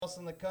else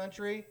in the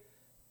country,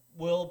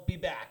 we'll be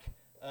back.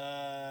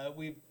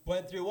 We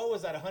went through, what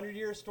was that,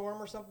 100-year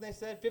storm or something they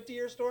said?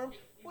 50-year storm?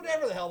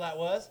 Whatever the hell that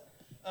was.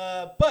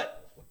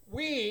 But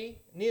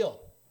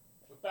Neil,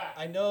 we're back.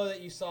 I know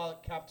that you saw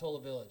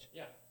Capitola Village.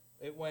 Yeah.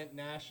 It went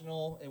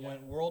national. It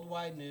went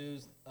worldwide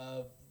news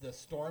of the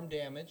storm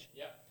damage.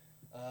 Yeah.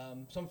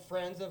 Some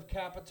friends of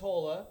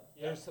Capitola.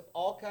 Yeah. There's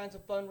all kinds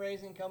of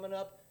fundraising coming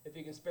up. If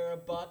you can spare a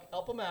buck,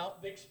 help them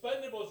out. The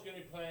Expendables going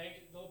to be playing.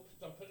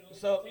 I'm putting a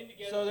So team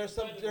together.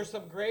 so there's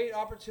some great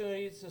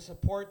opportunities to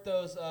support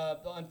those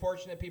the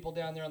unfortunate people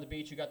down there on the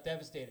beach who got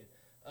devastated.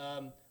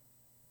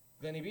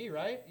 Glenny B,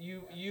 right?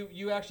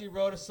 You actually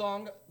wrote a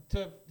song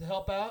to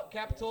help out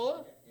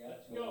Capitola? Yeah,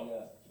 Let's so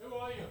go. we, Who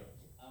are you?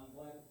 I'm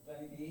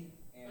Glenny B.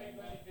 Hey, And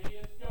Glenny B,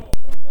 let's go.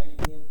 from Glenny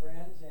B and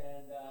Friends.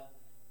 And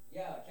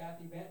yeah,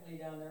 Kathy Bentley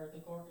down there at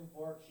the Cork and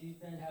Fork, she's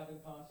been having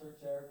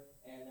concerts there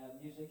and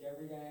music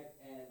every night.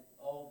 And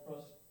all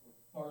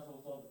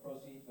parcels of the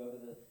proceeds go to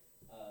the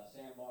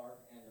sandbar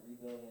and the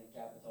rebuilding in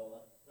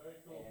Capitola. Very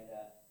cool. And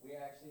we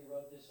actually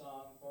wrote this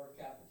song for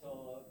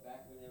Capitola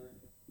back when they were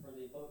for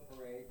the boat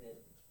parade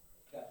that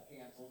got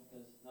canceled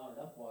because not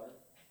enough water.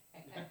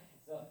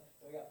 So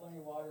we got plenty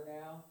of water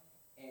now,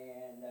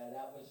 and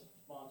that was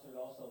sponsored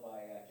also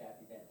by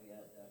Kathy Bentley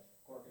at the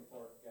Cork and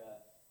Fork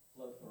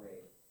float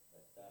parade.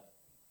 But,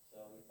 so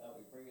we thought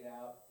we'd bring it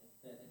out.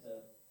 It's a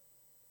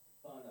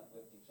fun,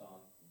 uplifting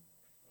song.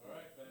 All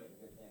right, man. It's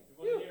a good thing.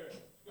 We want to hear it.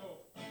 Let's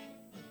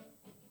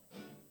go.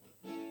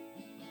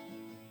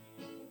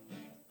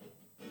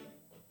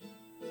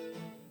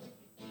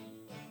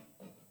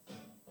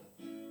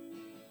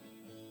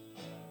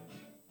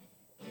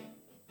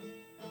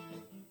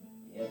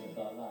 You ever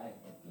thought life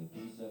could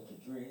be such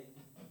a dream?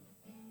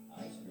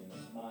 Ice cream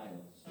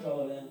smiles,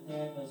 strolling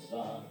in the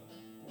sun,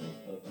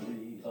 with the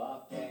 3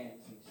 o'clock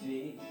dancing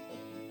sea.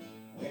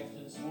 Wish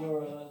this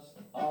world was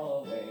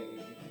all away.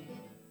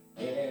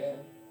 In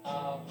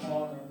our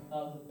corner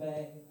of the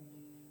bay,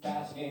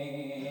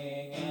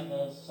 basking in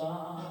the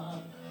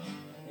sun.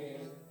 Here,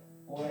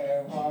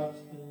 where hearts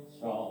feel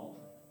strong,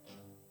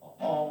 a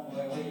home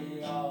where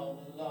we all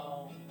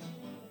belong.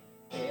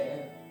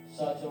 Here,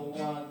 such a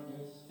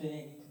wondrous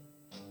thing,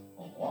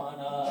 one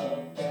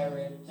of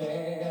fairy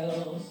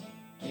tales.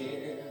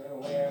 Here,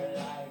 where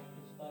life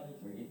is but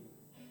a dream.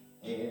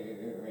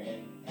 Here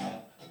in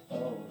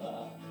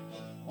Capitola,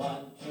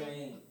 one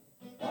dream,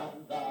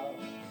 one love,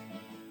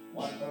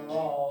 one for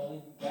all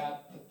in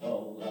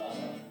Capitola.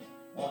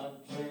 One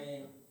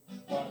dream,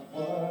 one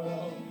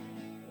world,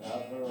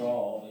 love for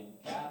all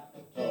in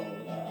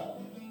Capitola.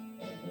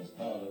 Endless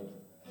color,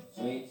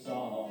 sweet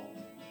song,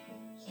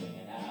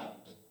 singing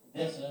out,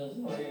 this is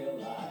real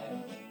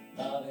life.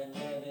 Loving,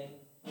 living,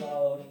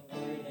 floating,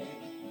 breathing.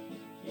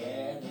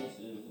 Yeah, this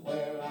is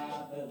where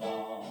I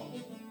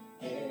belong.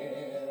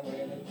 Here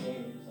where the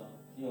days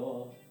are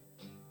pure,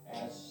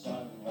 as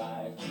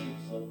sunrise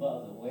peaks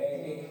above the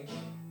waves.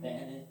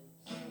 Then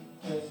it's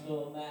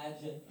crystal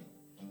magic,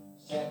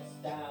 sets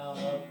down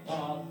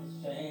upon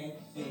the same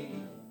sea.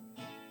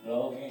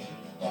 Glowing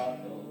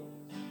sparkles,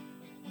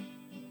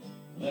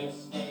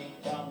 glistening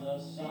from the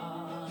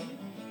sun,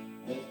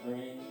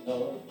 whispering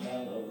those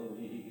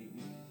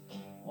melodies.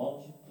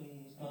 Won't you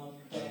please come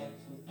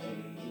dance with me?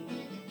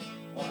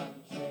 One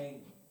drink,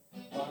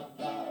 one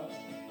love,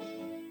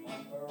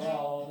 one for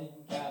all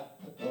in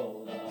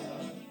Capitola.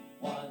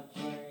 One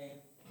drink,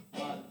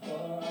 one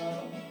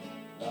world,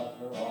 love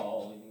for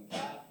all in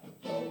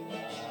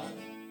Capitola.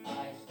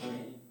 Ice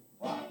cream,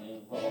 rock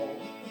and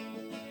roll,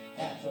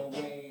 catch a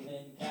wave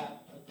in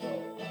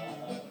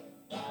Capitola.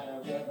 Ride a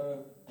river,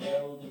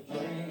 build a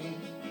dream,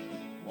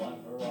 one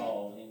for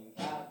all in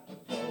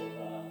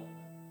Capitola.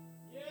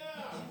 Yeah.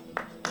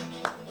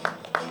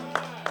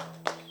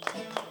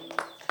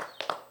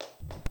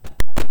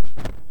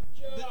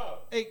 Joe.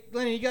 Hey,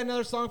 Glenny, you got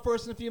another song for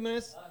us in a few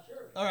minutes? Sure.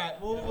 All right.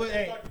 Well, Let's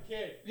hey, talk to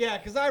Kid. yeah,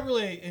 because I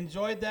really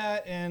enjoyed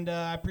that, and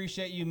I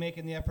appreciate you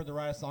making the effort to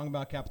write a song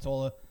about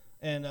Capitola.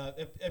 And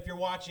if you're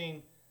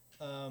watching,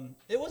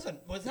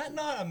 was that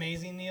not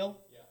amazing, Neil?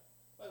 Yeah.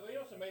 By the way, you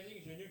know what's amazing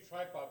is your new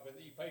tripod that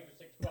you pay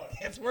for $6.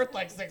 It's worth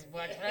like $6,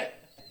 right?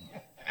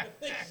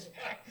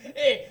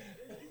 Hey,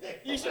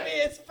 you should be.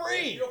 It's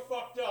free. You're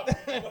fucked up.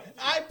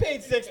 I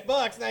paid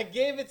 $6 and I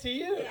gave it to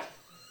you. Yeah.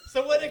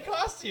 So what did it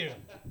cost you?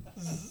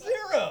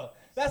 $0.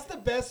 That's the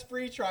best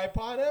free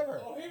tripod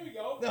ever. Oh, here we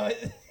go. No,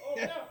 Oh,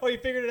 yeah. Oh, you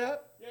figured it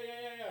out?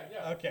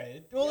 Yeah.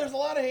 Okay. Well, there's a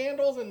lot of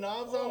handles and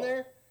knobs on Oh.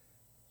 there.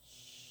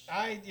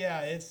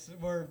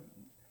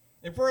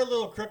 If we're a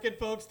little crooked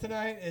folks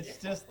tonight, it's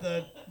just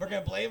we're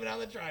gonna blame it on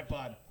the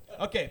tripod.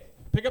 Okay,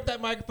 pick up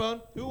that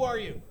microphone. Who are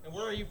you and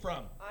where are you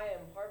from? I am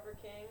Harper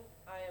King.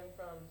 I am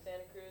from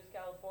Santa Cruz,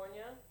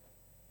 California,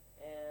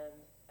 and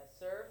I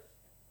surf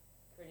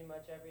pretty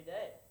much every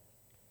day.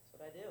 That's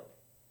what I do.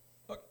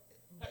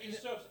 You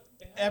surf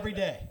Every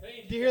day.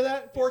 Hey, Do you hear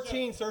that? you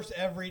 14 surfs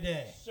every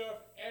day. Surf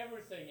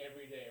everything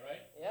every day,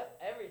 right?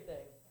 Yep,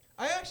 everything.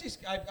 I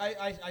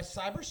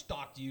cyber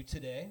stalked you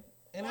today,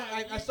 and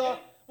Why? I You saw.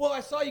 did? Well,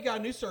 I saw you got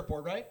a new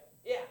surfboard, right?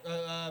 Yeah.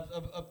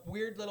 A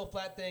weird little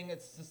flat thing.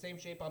 It's the same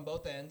shape on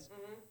both ends.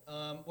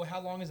 Mhm. Well, how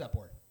long is that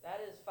board? That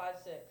is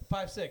 5'6".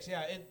 5'6".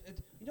 Yeah.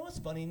 You know what's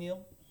funny,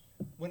 Neil?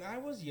 When I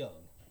was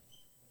young,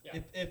 Yeah.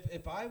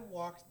 if I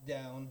walked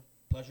down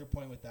Pleasure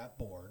Point with that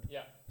board,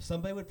 Yeah.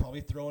 somebody would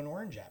probably throw an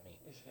orange at me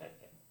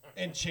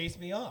and chase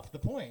me off the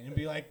point and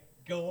be like,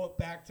 "Go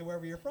back to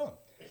wherever you're from."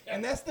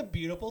 And that's the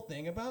beautiful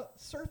thing about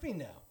surfing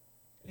now.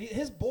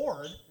 His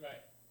board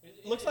Right.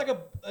 looks like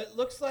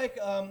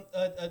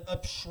a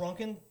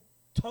shrunken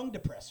tongue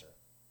depressor,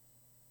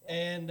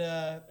 and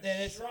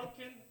it's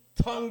shrunken.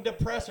 tongue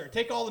depressor.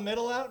 Take all the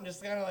middle out and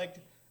just kind of like,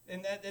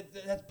 and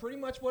that's pretty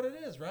much what it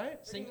is,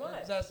 right? Pretty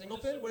much. Is that a single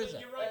fin? What is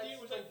that? Your That's idea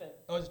was twin like, fin.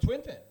 Oh, it's a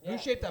twin fin. Yeah. Who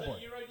shaped that was board?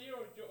 that your idea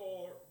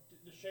or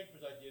the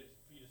shaper's idea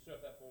for you to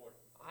surf that board?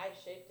 I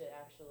shaped it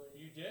actually.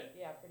 You did?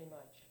 Yeah, pretty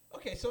much.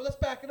 Okay, so let's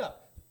back it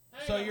up.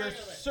 Hang So on, you're hang on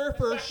a minute.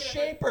 surfer Let's back it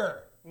up.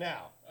 shaper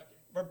now. Okay.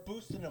 We're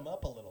boosting him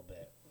up a little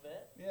bit. A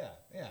bit.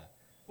 Yeah.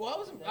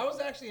 Well, I was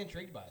actually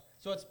intrigued by it.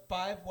 So it's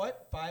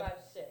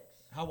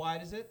 5'6". How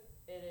wide is it?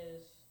 It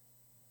is.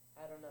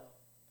 I don't know.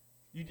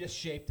 You just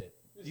shaped it.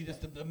 You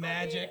just the I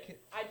magic. mean,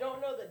 I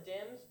don't know the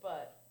dims,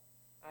 but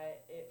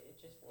it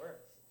just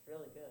works. It's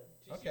really good.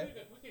 See, Okay.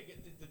 we could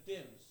get the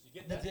dims. You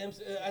get The that? dims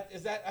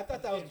is that? I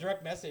thought that was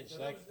direct message, So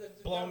that like was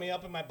the blowing dim- me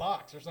up in my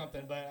box or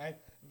something. But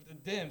the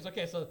dims.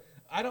 Okay, so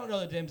I don't know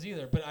the dims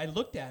either. But I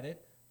looked at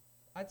it.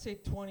 I'd say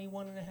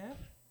 21 and a half.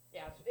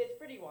 Yeah, it's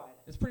pretty wide.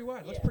 It's pretty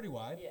wide. Looks Yeah. pretty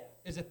wide. Yeah,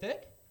 Is it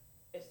thick?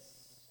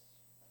 it's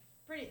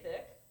pretty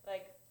thick.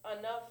 Like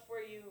enough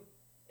where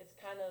it's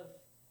kind of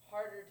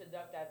harder to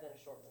duck dive than a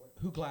shortboard.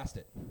 Who glassed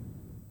it?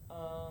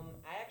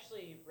 I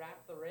actually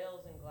wrapped the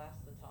rails and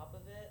glassed the top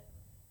of it,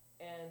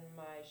 and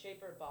my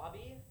shaper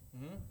Bobby,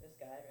 Mm-hmm. this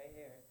guy right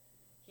here,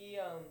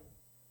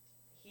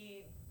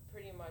 he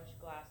pretty much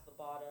glassed the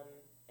bottom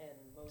and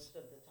most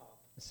of the top.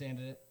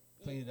 Sanded it,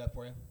 cleaned it up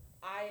for you.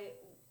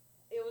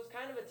 It was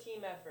kind of a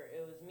team effort.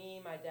 It was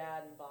me, my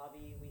dad, and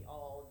Bobby. We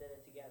all did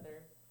it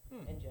together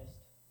and just.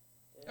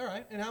 did it. All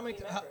right. And how many?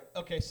 Team How, effort.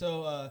 okay,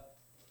 so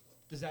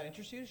does that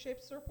interest you to shape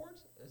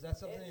surfboards? Is that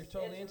something you're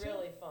totally it's into?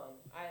 really fun.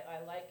 I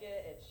like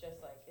it. It's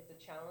just like it's a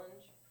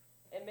challenge.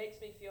 It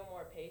makes me feel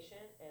more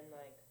patient and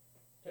like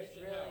just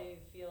Patient really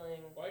feeling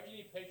Why do you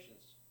need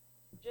patience?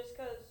 just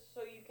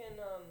so you can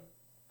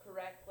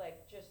correct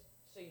like just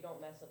so you don't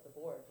mess up the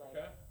board like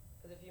Okay.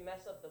 because if you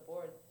mess up the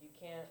board you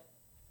can't.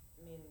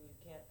 I mean you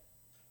can't.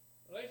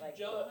 Ladies Like, and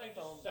gentlemen, put hang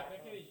foam just a second.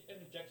 back Can I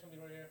interject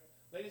something right here?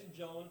 Ladies and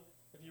gentlemen,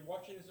 if you're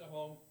watching this at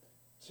home,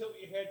 tilt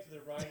your head to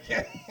the right.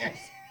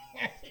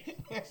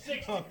 6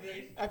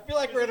 degrees. I feel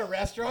like we're at a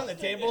restaurant. The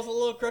table's a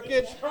little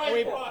crooked.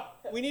 Tripod.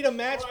 We need a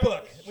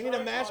matchbook. Tripod. We need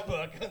a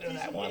matchbook under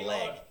that one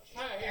leg.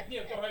 Hey,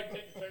 Neil, go ahead and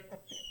take your turn.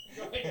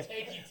 Go ahead and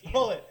take it.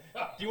 Pull it.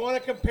 Do you want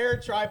to compare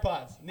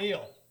tripods, Neil?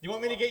 Do you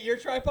want me to get your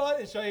tripod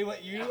and show you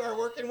what you are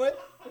working with?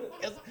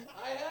 'Cause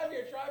I have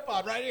your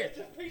tripod right here.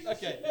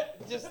 Okay,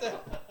 just so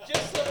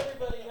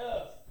everybody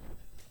knows.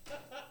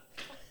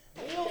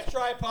 Neil's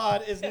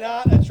tripod is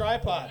not a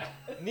tripod.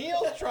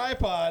 Neil's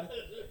tripod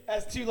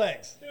has 2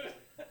 legs.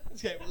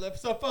 Okay,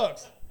 so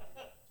folks,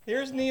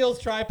 here's Neil's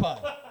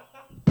tripod.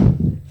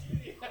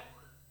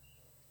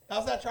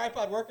 How's that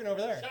tripod working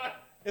over there?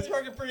 It's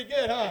working pretty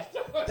good, huh?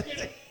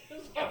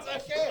 It's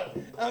okay.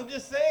 I'm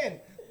just saying,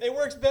 it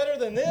works better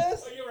than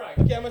this. Oh, you're right.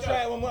 Okay, I'm gonna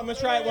try it. I'm gonna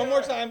try it one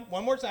more time.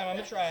 One more time. I'm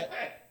gonna try it.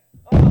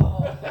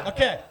 Oh.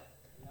 Okay.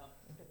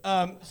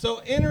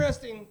 So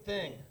interesting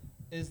thing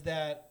is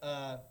that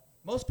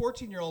most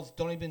 14-year-olds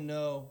don't even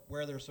know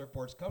where their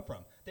surfboards come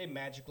from. They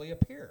magically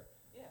appear.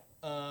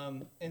 Yeah.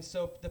 And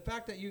so the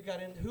fact that you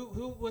got in,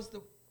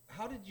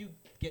 how did you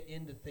get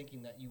into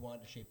thinking that you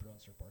wanted to shape your own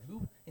surfboard?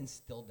 Who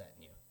instilled that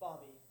in you?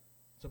 Bobby.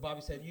 So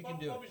Bobby said, you can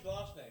do it. Bobby's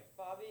last name.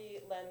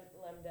 Bobby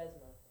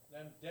Lemdesma.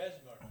 Then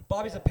Desmond.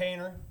 Bobby's a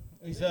painter.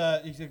 He's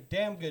a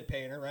damn good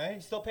painter, right?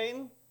 He's still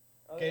painting?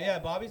 Oh, Okay, yeah,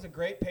 Bobby's a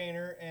great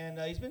painter, and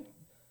he's been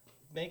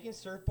making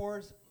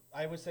surfboards,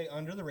 I would say,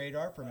 under the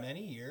radar for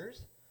many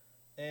years,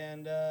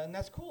 and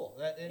that's cool.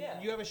 And Yeah.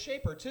 you have a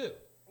shaper, too.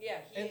 Yeah,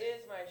 he And-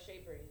 is my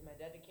shaper. He's my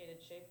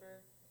dedicated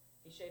shaper.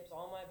 He shapes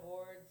all my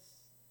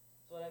boards.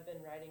 It's what I've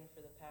been writing for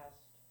the past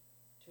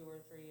 2 or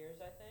 3 years,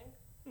 I think.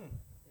 Hmm.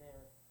 And they're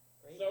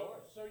great So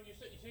boards. you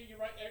say you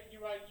write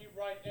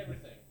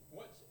everything.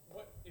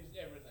 What is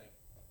everything?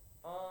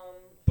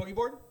 Boogie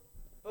board?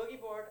 Boogie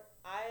board.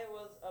 I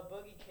was a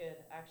boogie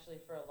kid actually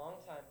for a long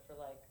time, for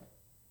like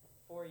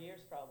 4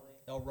 years probably.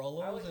 El I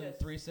Rolos was and just-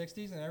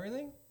 360s and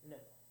everything? No.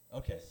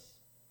 Okay. Just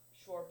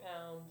shore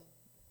pound.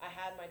 I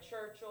had my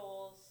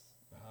Churchills.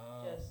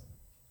 Oh. Just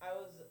I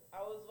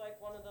was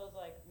like one of those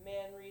like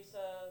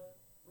Manresa,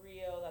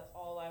 Rio. That's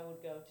all I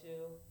would go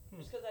to,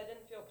 just because I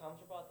didn't feel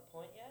comfortable at the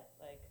point yet.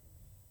 Like,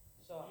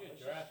 so You're I was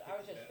drastic,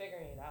 just man.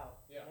 figuring it out.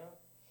 Yeah. You know?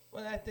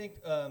 Well, I think,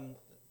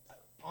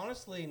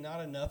 honestly,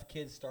 not enough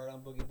kids start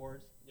on boogie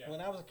boards. Yeah. When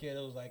I was a kid,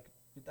 it was like,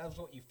 that was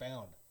what you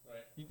found.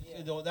 Right.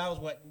 Yeah. That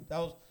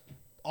was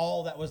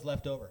all that was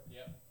left over.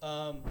 Yeah.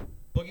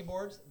 Boogie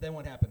boards, then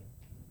what happened?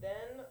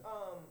 Then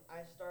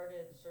I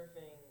started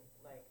surfing.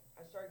 Like I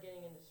I started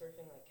getting into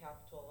surfing like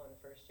Capitola and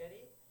First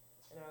Jetty,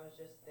 and I was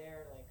just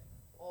there like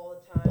all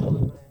the time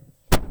on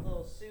my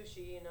little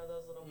sushi,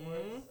 those little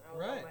boards. I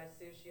was on my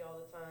sushi all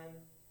the time,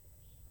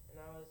 and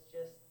I was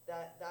just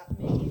that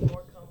made me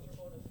more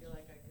comfortable to feel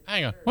like I could.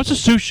 Hang on. surf. What's a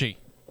sushi?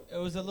 It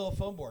was a little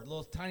foam board, a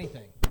little tiny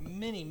thing,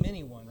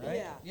 mini one, right?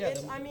 Yeah.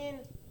 Yeah. I mean.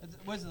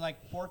 Was it like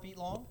 4 feet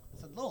long?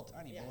 It's a little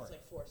tiny board. It's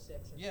like 4'6" or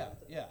something Yeah.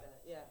 like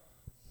that.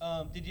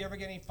 Yeah. Did you ever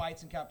get any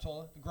fights in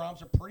Capitola? The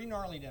Groms are pretty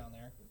gnarly down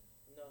there.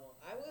 No,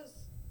 I was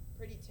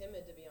pretty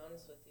timid to be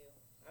honest with you.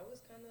 I would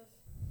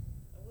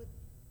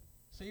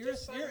So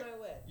just find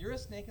my way. you're a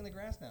snake in the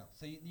grass now.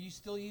 So you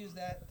still use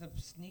that to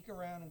sneak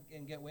around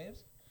and get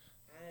waves?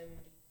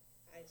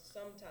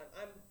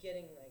 I'm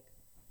getting like,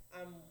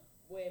 I'm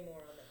way more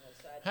on the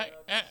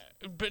outside.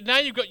 But now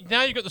you've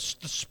got the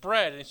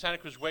spread in Santa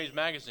Cruz Waves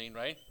magazine,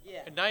 right?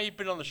 Yeah. And now you've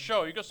been on the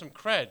show. You got some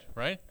cred,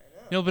 right? I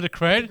know. A little bit of Did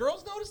cred.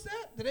 girls notice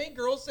that? Did any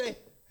girls say,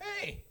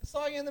 "Hey, I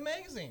saw you in the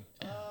magazine"?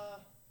 No.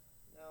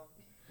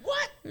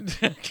 What?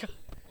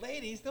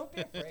 Ladies, don't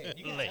be afraid.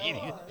 You can Ladies.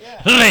 tell them.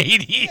 Yeah.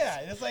 Ladies. Yeah,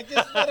 it's like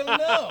just let them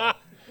know.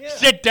 Yeah.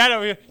 Sit down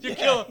over here. You're Yeah.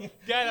 killing.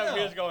 Dad over No.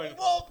 here is going.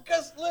 Well,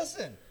 because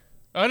listen,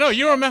 Oh no,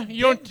 you're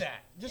dig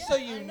that. Just so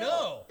Yeah, you I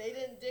know. They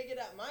didn't dig it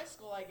at my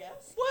school, I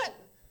guess. What?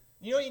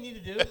 You know what you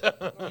need to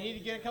do? You need to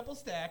get a couple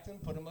stacks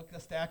and put them a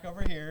stack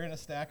over here and a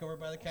stack over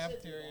by the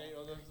cafeteria.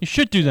 You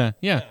should do that.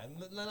 Yeah. and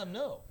let them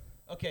know.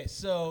 Okay,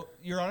 so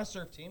you're on a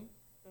surf team.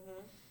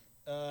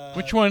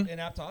 Which one? In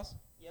Aptos.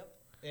 Yep.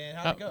 And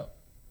how'd it go?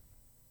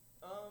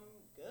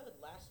 Good.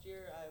 Last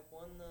year I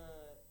won the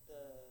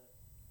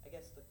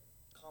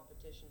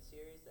competition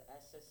series, the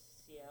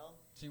SSCL.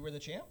 So you were the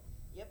champ?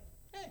 Yep.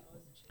 Hey, I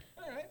was the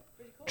champ. all right.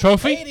 Pretty cool.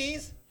 Trophy.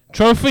 Ladies,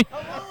 Trophy.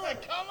 Come on.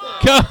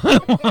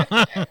 come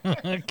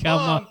on. Come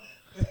on.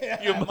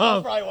 Your Mom's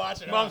mom. probably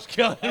watching. Mom's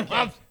killing. Okay.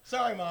 Mom's.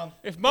 Sorry, Mom.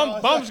 If Oh,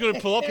 mom's sorry.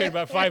 gonna pull up here in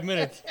about 5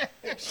 minutes,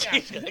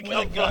 she's gonna With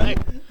come a gun?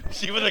 by.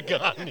 She with a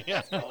gun.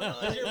 Yeah.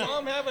 Does your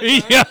mom have a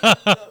gun? Yeah.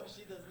 No,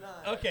 she does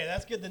not. Okay,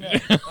 that's good to know.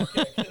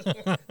 Okay, 'cause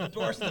the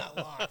door's not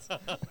locked.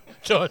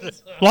 So,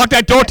 lock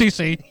that door,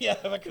 TC. Yeah,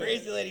 if a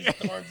crazy lady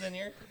storms in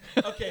here.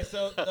 Okay,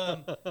 so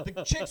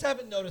the chicks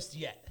haven't noticed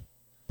yet,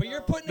 but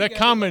you're putting. They're together-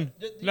 coming.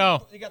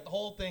 No. You got the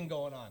whole thing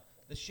going on.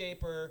 The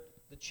shaper,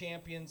 the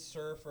champion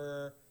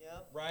surfer,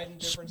 Yep. riding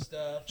different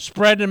stuff.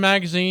 Spread the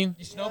magazine.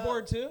 You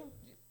snowboard too?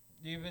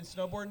 You been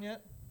snowboarding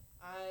yet?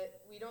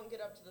 We don't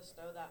get up to the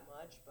snow that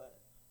much, but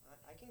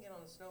I can get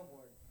on a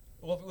snowboard.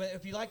 Well,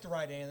 if you like to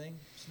ride anything,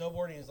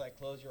 snowboarding is like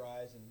close your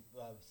eyes and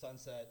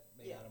sunset.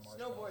 Maybe Yeah, out of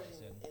marshmallows snowboarding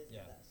and- is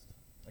yeah. the best.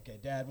 Okay,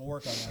 Dad, we'll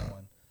work on that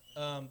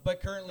one.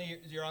 But currently,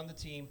 you're on the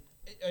team.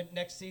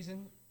 Next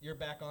season, you're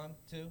back on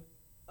too.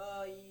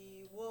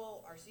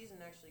 Well, our season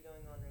actually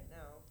going on right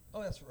now.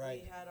 Oh, that's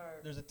right. We had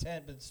our. There's a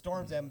tent, but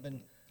storms haven't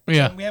been.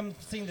 Yeah. We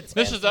haven't seen the tent.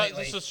 This is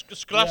lately.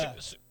 Scholastic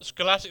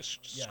Yes.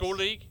 School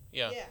League.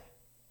 Yeah. Yeah.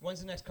 When's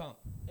the next comp?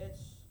 I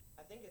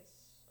think it's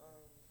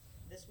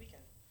this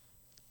weekend.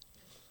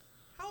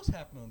 How's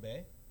Half Moon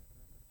Bay?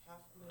 Half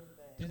Moon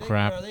Bay. Do they,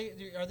 Crap. Are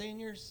they in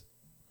yours?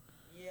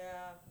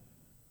 Yeah,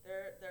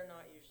 they're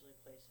not usually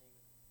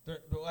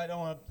placing. I don't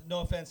want.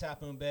 No offense,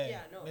 Half Moon Bay.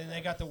 Yeah, no I mean, they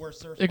offense. got the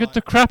worst surf. They got spot.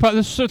 the crap out.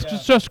 There's Yeah.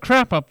 just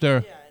crap up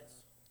there. Yeah,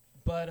 it's.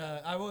 But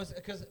I was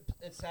because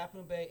it's Half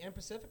Moon Bay and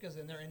Pacifica's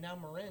in there, and now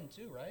Marin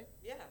too, right?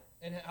 Yeah.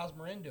 And how's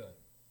Marin doing?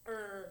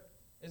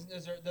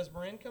 Does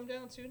Marin come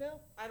down too now?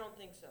 I don't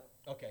think so.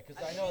 Okay,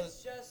 because I I think know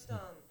it's just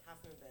Half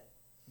Moon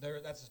Bay.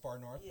 that's as far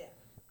north. Yeah.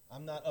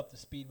 I'm not up to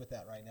speed with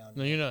that right now.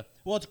 No, you're not.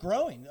 Well, it's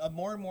growing.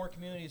 More and more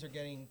communities are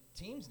getting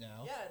teams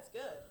now, Yeah, it's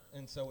good.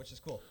 and so which is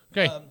cool.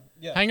 Okay.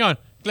 Yeah. Hang on,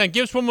 Glenn.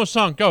 Give us one more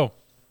song. Go.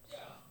 Yeah.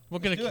 We're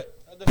Let's gonna do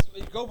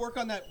it. Go work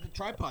on that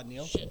tripod,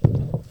 Neil. We'll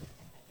do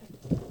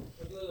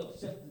a little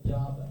Sip the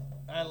Java.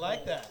 I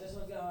like that. This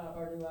one's got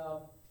our new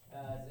album.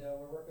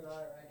 We're working on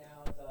it right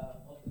now. It's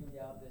hopefully we'll be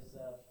out this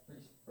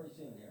pretty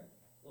soon here.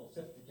 A little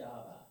Sip the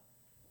Java.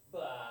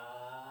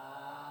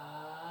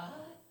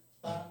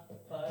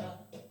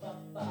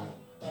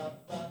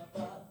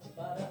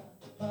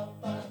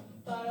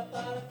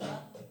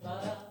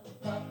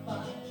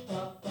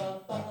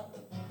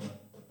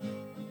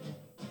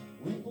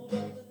 We pulled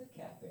up to the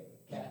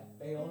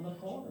cafe on the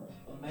corner.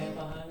 A man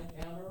behind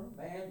the counter, a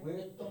man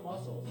with the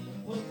muscles,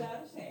 puts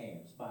out his hand,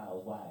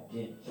 smiles wide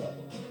in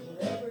trouble.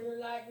 Whatever your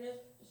likeness,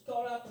 just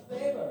call out the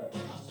favor.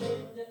 I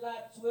served it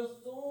like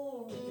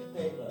whistle, Mr.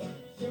 Taylor.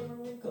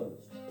 Shimmering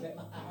coats, met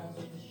my eyes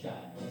with the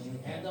shine. As you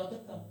hand out the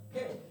cup,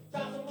 here,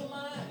 try some of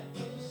mine.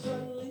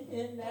 Suddenly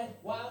in that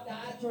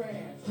wild-eyed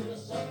trance, with a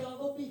suck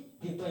of a beat,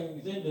 he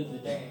flings into the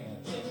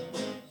dance.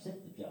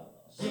 Sip the Java,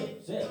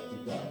 sip the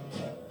Java.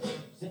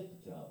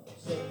 Sip the Java,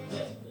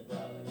 sip the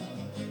Java.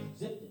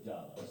 Sip the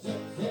Java,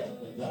 sip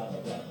the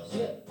Java,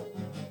 sip.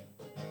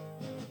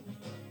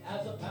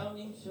 As a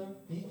pounding surf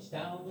beats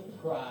down with a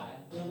cry,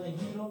 feel the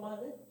heat on my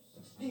lips,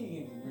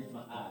 steam reach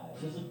my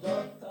eyes. As a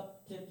dark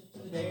cup tips to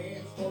the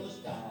dance for the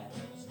sky,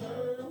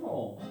 stirred them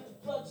home,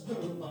 floods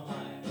through my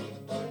mind.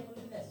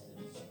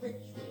 Luminescence, rich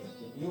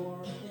with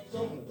demure, it's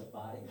over the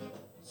body,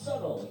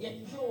 subtle yet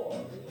pure.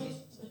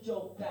 Release the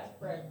joke that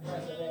fresh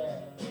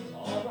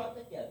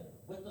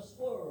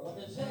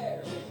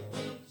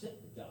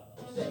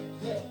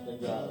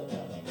the Java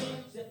Java.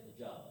 Sip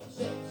the Java.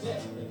 Sip,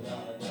 sip the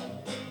Java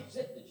Java.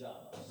 Sip the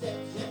Java. Sip,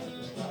 sip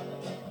the Java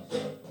Java.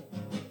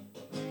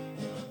 Sip.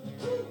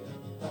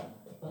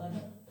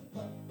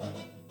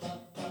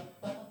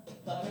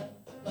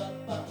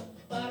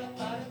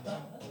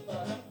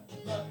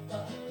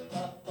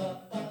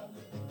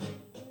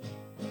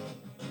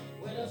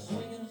 With a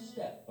swing and a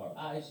step, our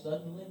eyes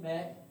suddenly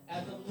met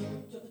as the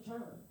lyric took a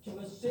turn to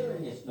a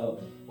serious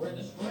note, where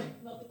the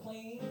strength of the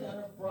clean and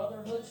our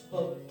brotherhood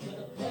spoke to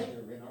the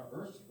pleasure in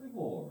our earth's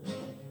reward.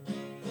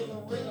 To the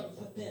rhythms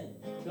within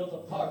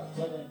built a heart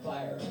fluttering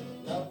fire,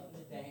 love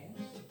to dance,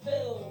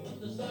 filled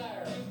with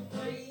desire,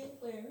 free and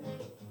clear,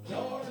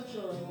 pure and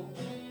true.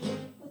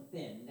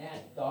 Within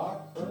that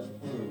dark earth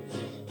brew,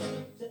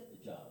 sip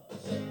the Java,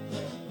 sip,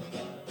 sip the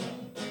Java,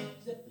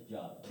 sip the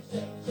Java,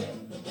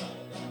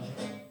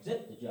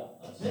 sip the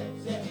Java, sip,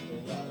 sip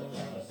the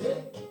Java,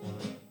 sip.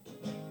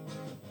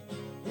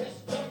 Yes,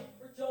 jump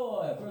for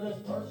joy for this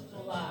person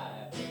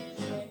alive,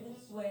 swing and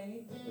sway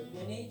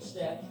within each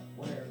step,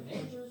 where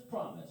nature's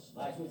promise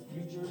lies with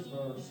future's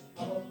verse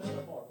of a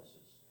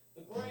metamorphosis,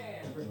 the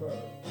grand rebirth,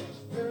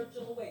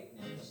 spiritual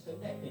awakenings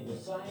connected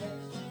with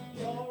science,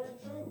 pure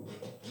and true,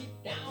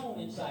 deep down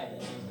inside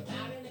us,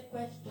 without any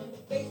question,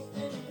 faced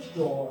into the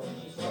door,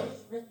 his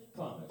first rich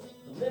promise,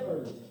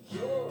 delivers and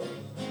cures.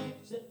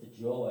 Sip the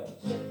joy,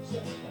 sip,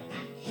 sip the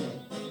action,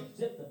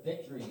 sip the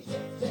victory,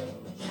 sip, sip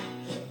the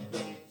retraction,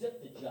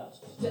 sip the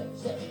just, sip,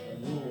 sip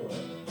the lure,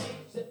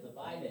 sip the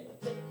violet,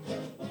 sip,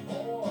 sip the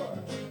more,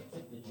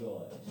 sip the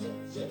joy, sip,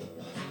 sip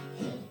the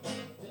action,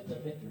 sip the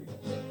victory,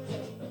 sip,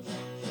 sip the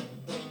retraction,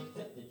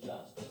 sip the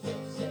just, sip,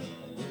 sip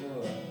the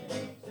lure,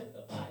 sip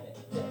the violet,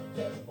 sip,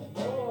 sip the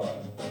more.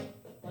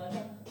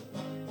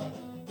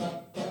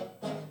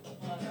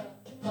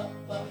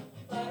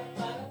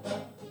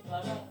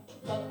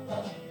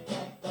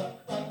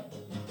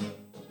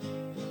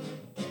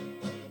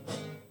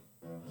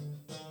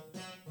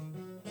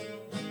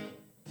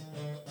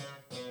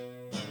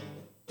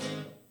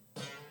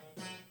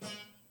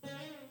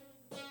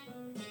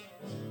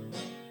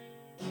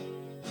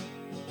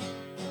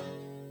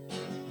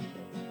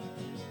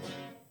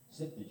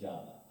 Sip the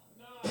Java.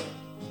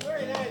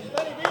 Very nice,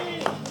 Lenny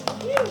B.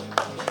 Woo.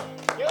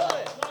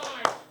 Killing it.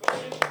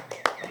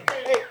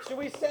 Hey, should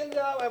we send it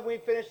out when we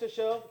finish the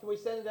show? Can we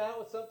send it out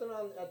with something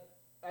on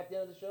at the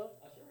end of the show?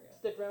 Sure, yeah.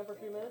 Stick around for a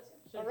few minutes?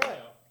 All right.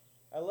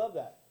 I love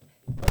that.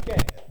 Okay.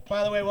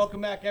 By the way,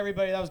 welcome back,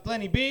 everybody. That was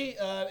Glenny B.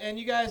 And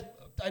you guys,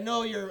 I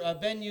know your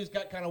venues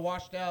got kind of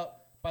washed out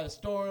by the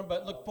storm,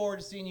 but look forward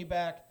to seeing you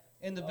back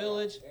in the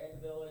village. Yeah, in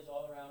the village,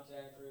 all around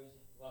Santa Cruz.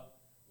 Well,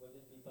 we'll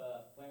just be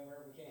playing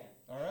wherever we can.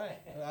 All right.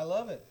 I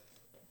love it.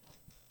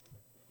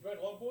 You rode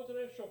longboard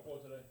today or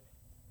shortboard today?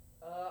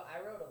 I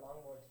rode a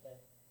longboard today.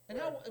 And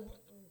how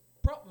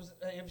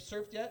have you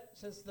surfed yet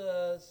since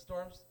the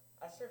storms?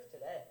 I surfed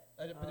today.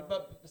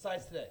 But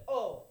besides today.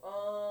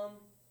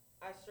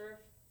 I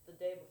surfed the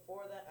day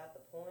before that at the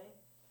point,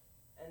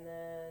 and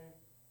then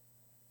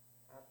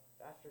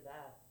after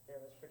that, there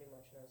was pretty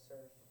much no surf.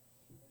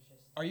 It was just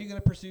Are you gonna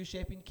pursue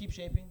shaping? Keep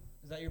shaping?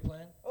 Is that your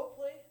plan?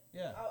 hopefully.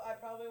 Yeah. I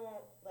probably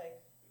won't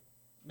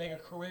Make a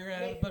career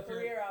out of make it. a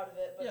career out of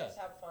it, but Yeah. just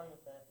have fun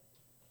with it.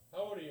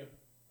 How old are you?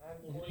 I'm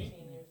 14?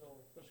 14 years old.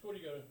 What school do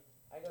you go to?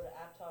 I go to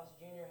Aptos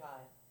Junior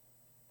High.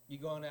 You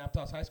going to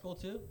Aptos High School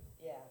too?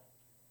 Yeah.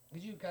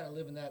 Because you kind of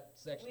live in that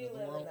section We of the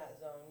live world. in that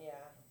zone,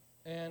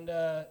 yeah.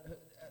 And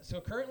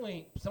so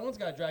currently, someone's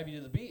got to drive you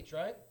to the beach,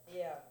 right?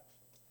 Yeah.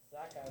 It's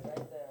that guy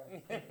right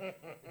there.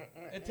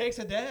 It takes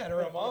a dad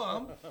or a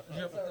mom. It's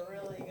a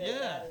really good Yeah.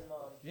 dad and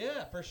mom.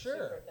 Yeah, for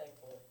sure. Super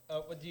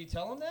thankful. But do you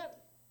tell them that?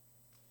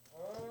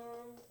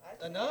 I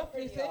think Enough, you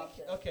pretty think?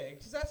 often. Okay,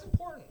 because that's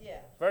important. Yeah.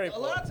 Very A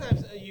lot of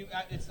times,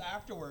 it's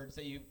afterwards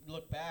that you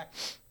look back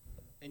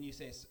and you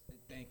say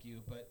thank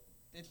you, but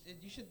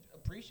you should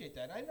appreciate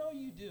that. And I know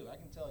you do. I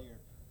can tell you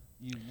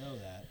know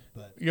that.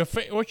 But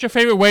What's your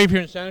favorite wave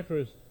here in Santa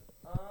Cruz?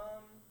 I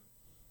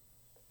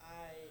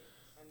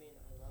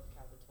love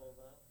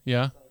Capitola.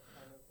 Yeah. It's like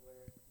kind of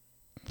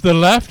where To the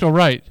left or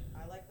right?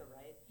 I like the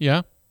right.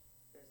 Yeah.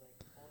 There's like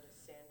all this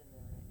sand in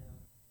there right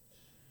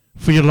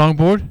now. For your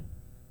longboard?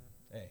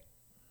 hey,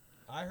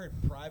 I heard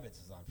Privates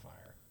is on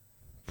fire.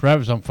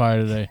 Travis on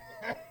fire today.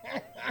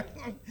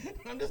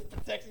 I'm just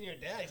texting your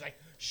dad. He's like,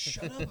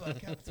 shut up about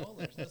Capitola.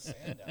 There's no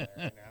sand down there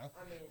right now.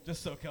 I mean,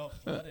 Just SoCal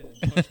flooded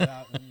and pushed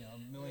out a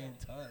million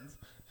tons.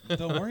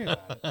 Don't worry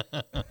about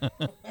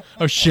it.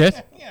 Oh, shit.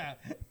 Yeah.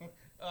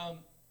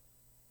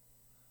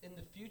 In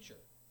the future,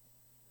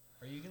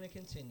 are you going to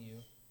continue?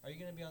 Are you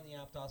going to be on the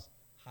Aptos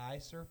High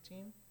Surf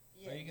team?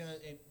 yes. Are you going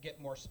to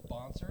get more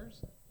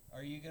sponsors?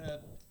 Are you going to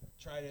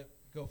try to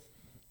go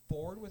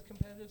forward with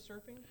competitive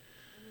surfing?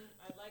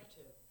 I'd like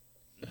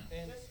to.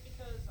 And Just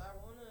because I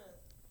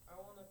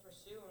wanna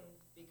pursue and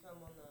become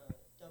on the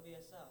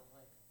WSL.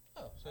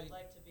 oh, so I'd you,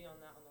 like to be on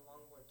that on the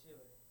longboard tour.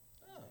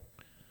 oh.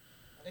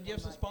 That's And do you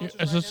have one some of my-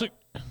 sponsors As a right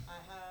now? I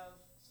have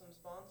some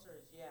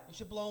sponsors. Yeah. You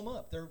should blow them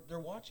up. They're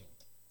watching.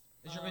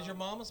 Is your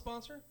mom a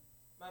sponsor?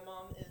 My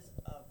mom is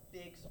a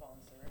big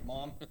sponsor.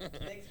 Mom.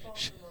 Big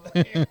sponsor, Mom.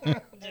 And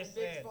Just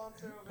big saying.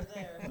 sponsor over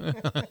there. And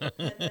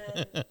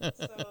then,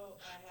 so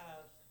I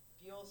have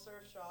Fuel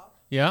Surf Shop.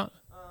 Yeah.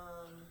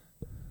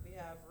 We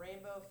have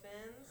Rainbow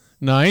Fins.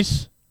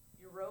 Nice.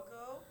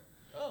 Uroko.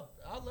 Oh,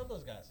 I love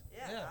those guys.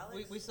 Yeah,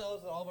 Alex. we sell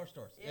those at all of our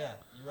stores. Yeah,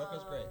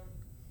 Euroco's great.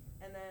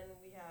 And then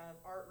we have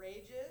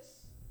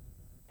Artrageous.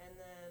 And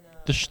then.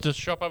 The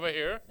shop over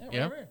here.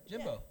 Yeah, right here.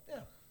 Jimbo. Yeah.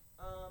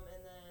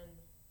 And then.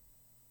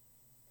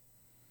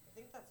 I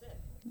think that's it.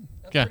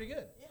 That's Yeah. pretty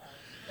good.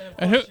 Yeah.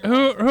 And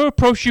who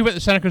approached you with the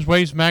Santa Cruz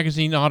Waves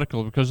magazine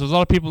article? Because there's a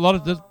lot of people,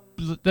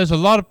 there's a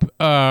lot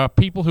of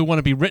people who want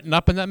to be written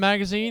up in that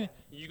magazine.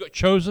 You got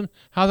chosen.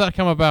 How did that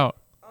come about?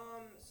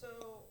 So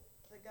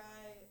the guy,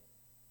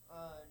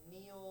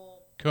 Neil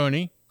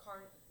Coney.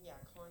 Carney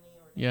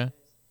or Yeah. his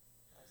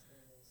last name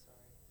is, sorry.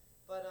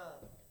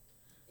 But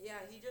yeah,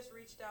 he just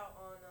reached out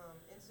on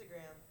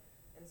Instagram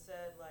and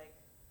said like,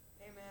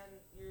 "Hey man,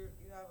 you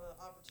have an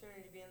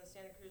opportunity to be in the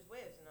Santa Cruz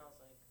Waves," and I was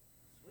like,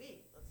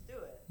 "Sweet, let's do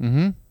it."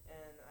 Mm-hmm.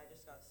 And I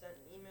just got sent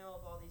an email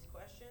of all these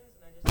questions,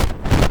 and I just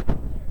sent it from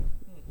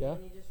there. Yeah.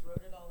 And he just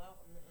wrote it all out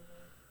in the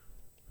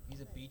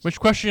He's a beach. Which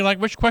question you like?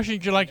 Which question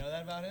did you like? You know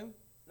that about him?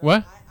 No,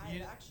 What? I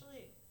You-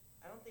 actually,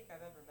 I don't think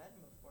I've ever met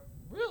him before.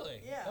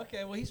 Really? Yeah.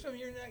 Okay. Well, he's from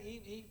your neck.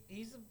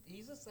 He's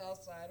a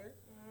South Sider.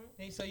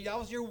 Mm-hmm. So that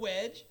was your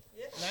wedge.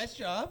 Yeah. Nice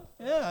job.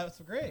 Yeah, that's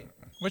great.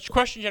 Which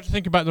question did you have to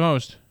think about the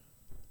most?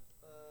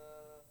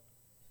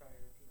 Sorry,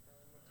 repeat that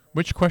one more time.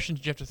 Which question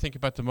did you have to think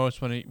about the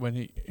most when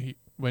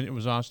it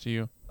was asked to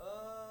you?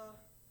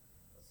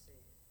 Let's see.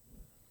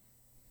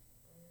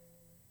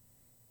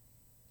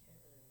 Can't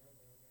really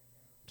remember them right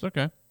now. It's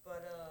okay.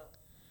 But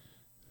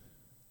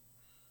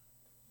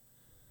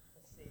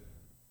let's see.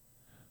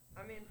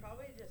 I mean,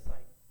 probably just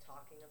like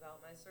talking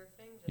about my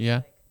surfing. Just,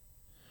 Yeah. Like,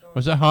 going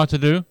Was that hard to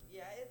do?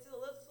 Yeah, it's a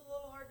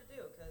little hard to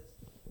do because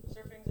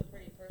surfing's a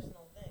pretty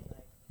personal thing.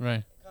 Like,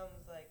 Right. it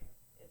comes like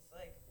it's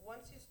like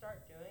once you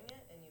start doing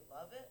it and you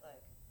love it,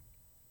 like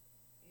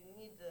you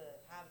need to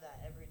have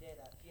that every day,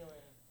 that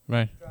feeling.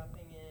 Right.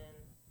 Dropping in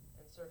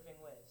and surfing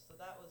waves. So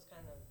that was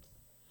kind of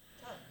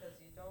tough because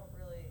you don't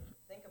really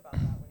think about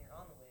that when you're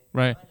on the wave.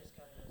 Right. Your mind just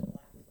kind of goes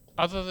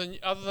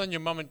black. Other than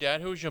your mom and dad,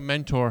 who was your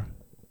mentor?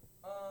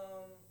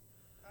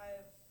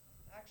 I've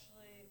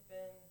actually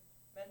been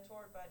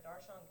mentored by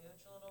Darshan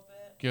Gooch a little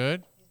bit.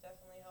 Good. He's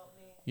definitely helped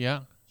me.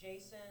 Yeah.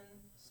 Jason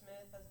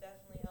Smith has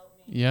definitely helped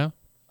me. Yeah.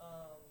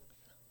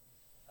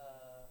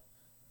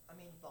 I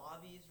mean,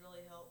 Bobby's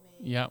really helped me.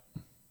 Yeah.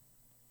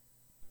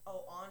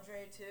 Oh,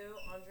 Andre too.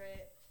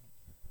 Andre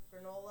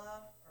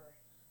Granola or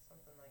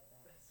something like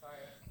that.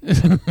 Sorry.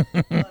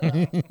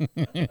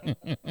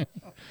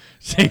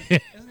 See,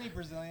 Isn't he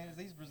Brazilian?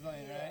 He's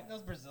Brazilian, Yeah. right?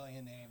 Those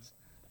Brazilian names.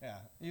 Yeah,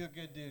 you're a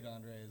good dude,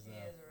 Andre. He is a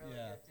really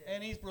yeah, good dude.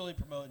 and he's really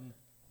promoting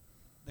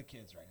the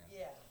kids right now.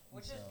 Yeah,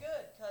 which is So-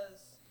 good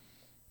because,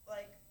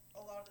 like, a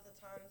lot of the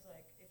times,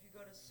 like, if you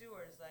go to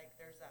Sewers, like,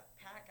 there's that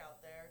pack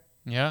out there.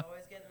 yeah.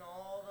 Always getting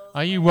all those.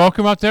 Are you waves.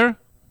 welcome out there?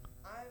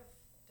 I've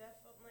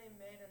definitely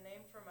made a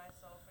name for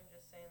myself and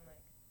just saying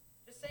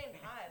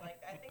hi.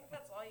 Like, I think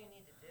that's all you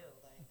need to do.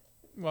 Like,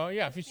 Well,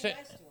 yeah. If you just be say,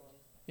 nice to 'em.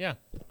 yeah,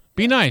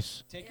 be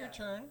nice. Take your Yeah.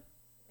 turn.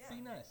 Yeah. Be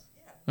nice.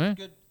 Yeah. Huh?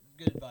 Good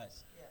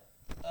advice.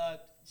 Yeah.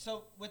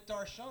 So with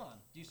Darshan,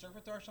 do you surf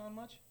with Darshan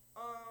much?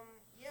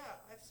 Yeah,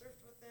 I've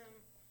surfed with him,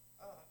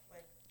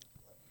 like,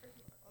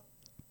 pretty a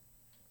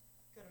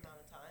good amount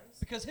of times.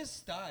 Because his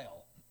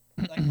style,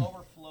 like,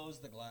 overflows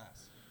the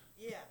glass.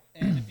 Yeah.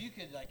 And if you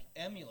could like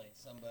emulate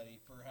somebody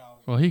for how,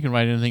 Well, he can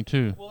write anything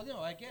too. well, no,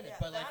 I get it, Yeah,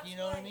 but like, that's you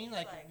know what I why mean? he's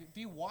Like, like- if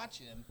you watch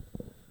him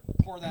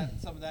pour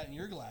some of that in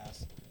your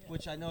glass,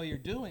 which I know you're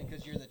doing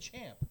because you're the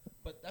champ,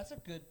 but that's a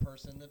good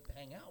person to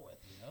hang out with,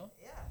 you know?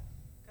 Yeah,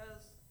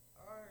 because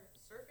our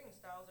surfing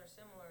styles are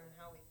similar in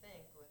how we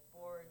think with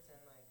boards and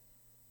like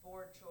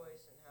board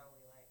choice and how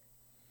we like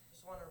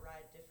just want to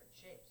ride different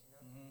shapes, you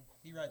know? Mm-hmm.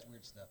 He rides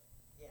weird stuff.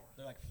 Yeah.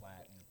 They're like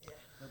flat and Yeah.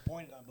 they're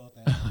pointed on both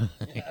ends.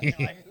 Yeah,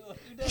 you're like,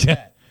 who does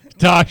that?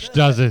 Dosh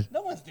does it.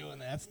 No one's doing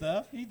that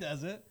stuff. He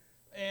does it.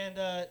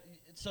 And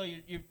so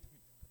you're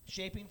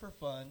shaping for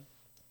fun.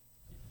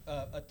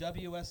 A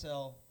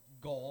WSL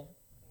goal.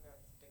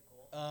 That's a big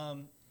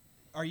goal.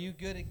 Are you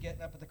good at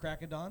getting up at the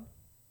crack of dawn?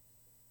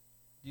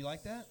 Do you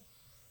like that?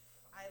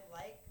 I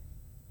like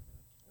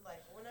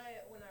when I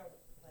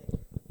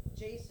like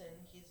Jason,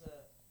 he's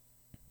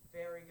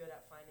very good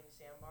at finding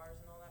sandbars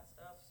and all that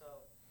stuff. So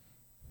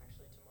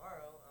actually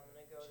tomorrow I'm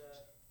gonna go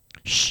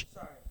to. Shh.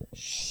 Sorry.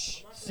 Shh.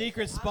 I'm not gonna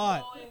Secret say-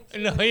 spot.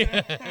 I'm No, going to,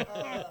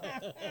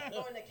 yeah. I'm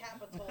going to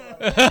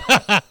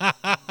Capitola.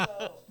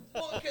 So,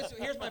 Well, because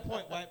here's my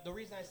point. The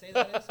reason I say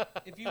that is,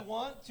 if you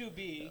want to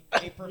be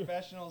a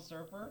professional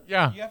surfer,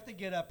 Yeah. you have to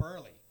get up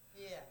early.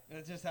 yeah.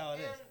 That's just how it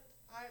is.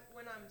 And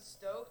when I'm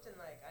stoked and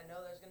like I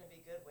know there's gonna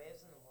be good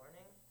waves in the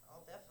morning,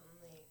 I'll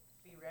definitely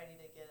be ready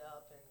to get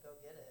up and go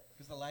get it.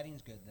 Because the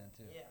lighting's good then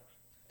too. Yeah.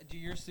 Do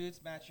your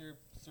suits match your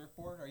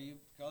surfboard? Are you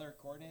color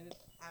coordinated?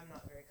 I'm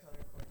not very color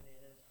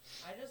coordinated.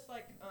 I just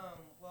like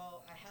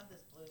I had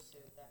this blue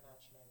suit that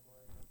matched my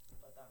board,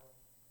 but that one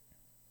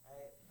I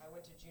I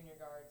went to junior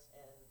guards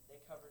and they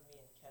covered me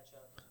in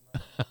ketchup.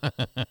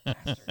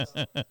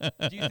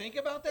 Do you think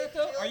about that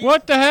though?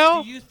 What the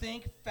hell? Do you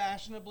think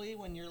fashionably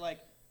when you're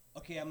like,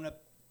 okay, I'm gonna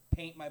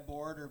paint my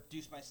board or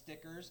do my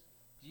stickers?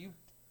 Do you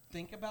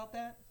think about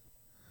that?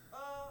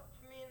 I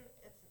mean,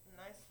 it's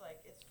nice.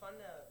 Like, it's fun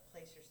to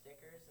place your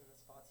stickers in the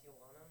spots you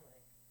want them.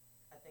 Like,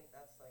 I think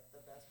that's like the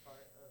best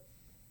part of.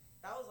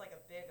 That was like a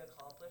big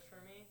accomplishment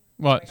for me.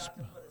 What? I got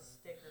to put a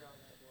sticker on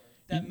my board.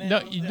 That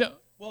meant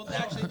well,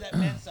 actually, that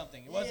meant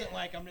something. It wasn't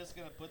like I'm just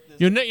gonna put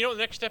this. You know what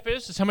the next step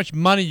is? It's how much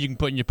money you can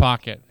put in your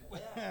pocket.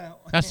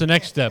 That's the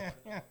next step.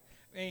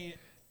 Hey,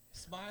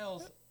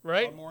 smiles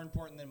Right? are more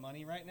important than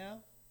money right now.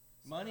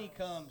 Money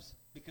comes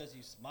because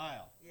you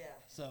smile. Yeah.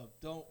 So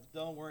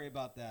don't worry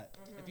about that.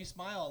 If you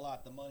smile a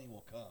lot, the money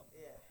will come.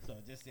 Yeah. So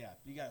just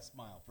you gotta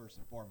smile first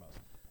and foremost.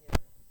 Yeah.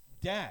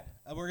 Dad,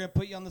 we're gonna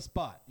put you on the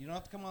spot. You don't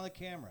have to come on the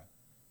camera.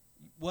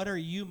 What are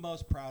you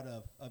most proud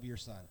of your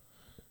son?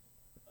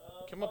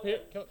 Come up here.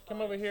 Come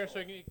over here so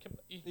you can.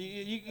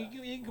 You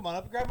can come on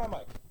up. Grab my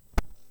mic.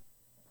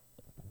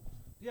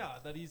 Yeah,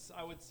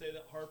 I would say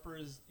that Harper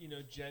is,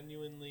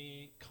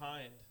 genuinely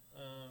kind.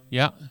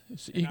 Yeah.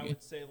 And I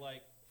would say,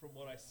 like, from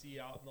what I see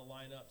out in the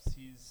lineups,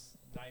 he's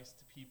nice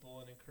to people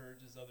and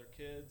encourages other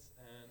kids.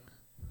 And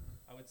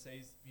I would say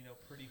he's,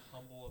 pretty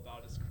humble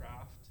about his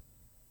craft.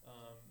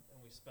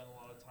 And we spend a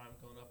lot of time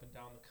going up and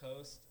down the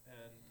coast.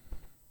 And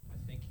I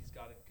think he's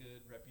got a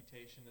good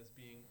reputation as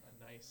being a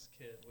nice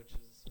kid, which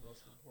is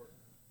most important.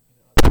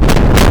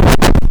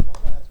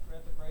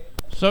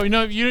 So you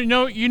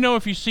know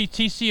if you see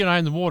TC and I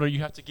in the water, you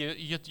have to give it.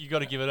 You got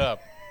to give it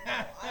up.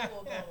 I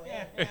will go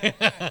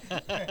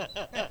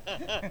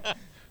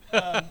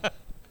in.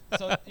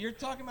 So you're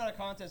talking about a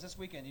contest this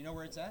weekend. You know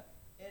where it's at?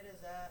 It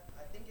is at.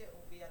 I think it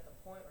will be at the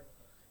Point or.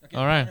 Okay,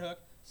 All right. Pointer Hook.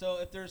 So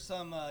if there's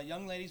some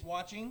young ladies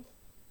watching,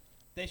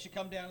 they should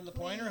come down to the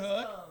Pointer Please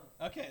Hook.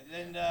 come. Okay,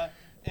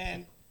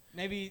 and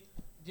maybe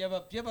do you have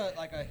a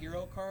like a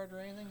hero card or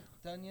anything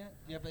done yet?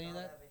 Do you have any of I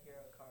don't that? have a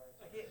hero card.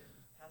 I can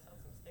pass out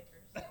some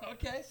stickers.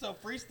 Okay, so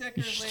free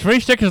stickers. ladies. 3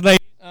 stickers, ladies.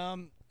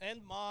 And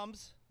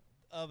moms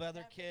of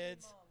other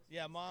kids. moms.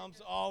 Yeah,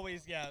 moms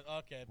always. Yeah,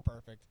 okay,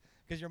 perfect.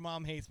 Because your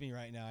mom hates me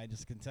right now. I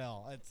just can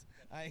tell.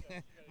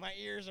 My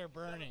ears are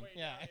burning.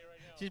 Yeah,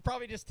 she's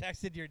probably just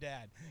texted your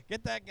dad.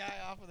 Get that guy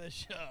off of the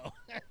show.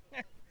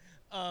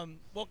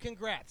 Well,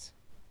 congrats.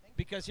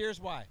 Because here's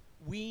why.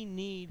 We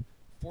need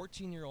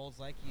 14-year-olds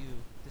like you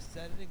to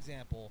set an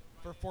example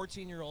for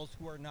 14-year-olds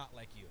who are not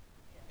like you.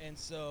 And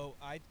so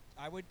I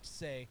would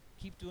say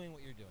keep doing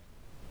what you're doing.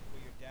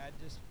 What your dad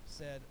just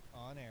said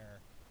on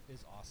air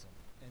is awesome.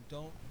 And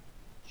don't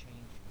change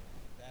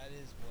it. That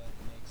is what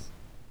makes,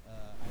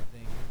 I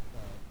think,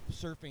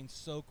 surfing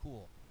so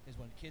cool, is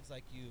when kids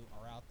like you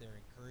are out there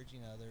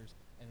encouraging others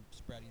and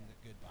spreading the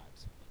good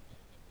vibes.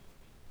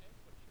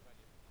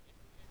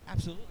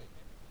 Absolutely.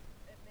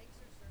 It makes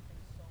your surfing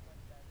so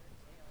much better,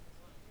 to be honest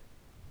with you.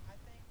 I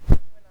think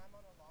when I'm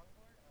on a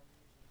longboard, I'm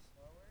usually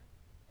slower,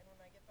 and when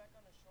I get back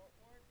on a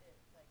shortboard,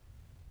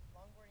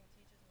 longboarding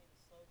teaches me to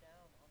slow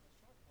down on the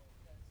shortboard,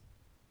 because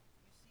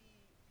you see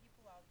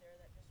people out there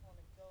that just want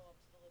to go up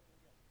to the lip and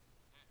be like,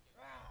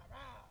 rah,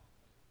 rah,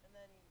 and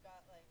then you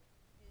got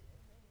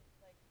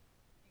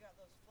you got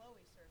those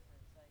flowy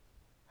surfers. Like,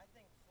 I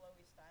think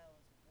flowy style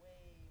is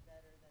way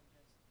better than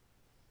just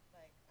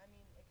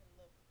it can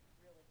look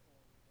really cool.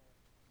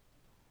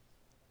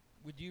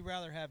 Would you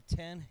rather have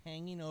 10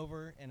 hanging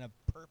over in a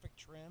perfect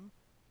trim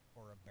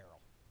or a barrel?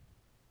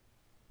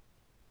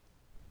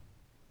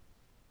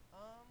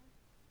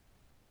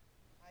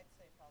 I'd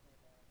say probably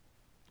a barrel.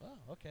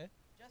 Oh, okay.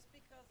 Just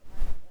because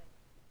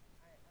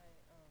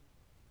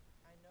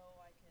I know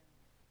I can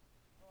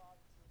go out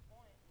to the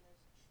point and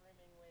there's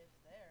trimming waves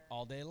there.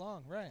 All day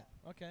long, right?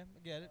 Okay, I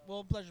get it.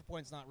 Well, Pleasure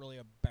Point's not really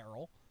a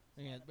barrel.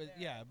 Yeah, Not a but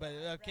barrel, yeah, but I'd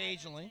rather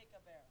occasionally. take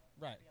a barrel,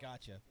 to Right, be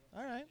honest gotcha. with you.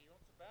 All right.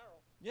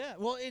 Yeah,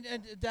 well,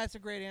 and that's a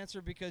great answer,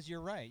 because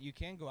you're right. You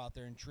can go out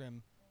there and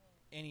trim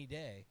any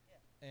day,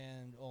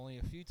 and only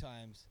a few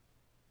times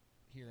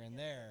here and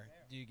there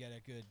do you get a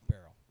good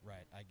barrel.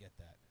 Right, I get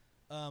that.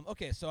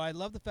 Okay, so I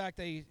love the fact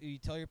that you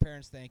tell your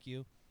parents thank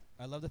you.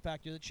 I love the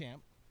fact you're the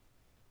champ.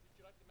 Did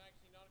you like the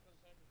magazine article in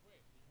Sandra's Way?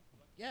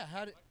 Yeah,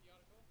 how did? the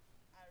article?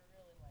 I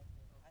really liked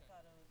it. I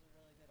thought it was a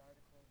really good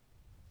article.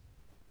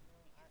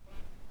 I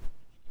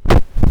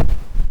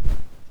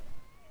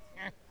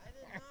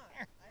did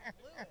not. I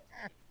blew it.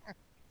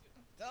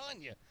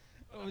 Telling you,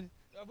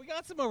 we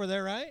got some over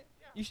there, right?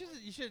 Yeah.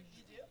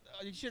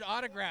 You should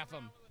autograph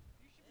them.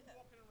 You should be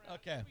walking around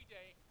Okay. every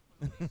day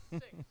with at least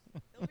 6.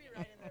 They'll be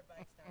riding their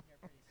bikes down here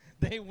pretty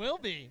soon. They will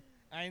be.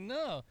 I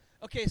know.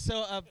 Okay,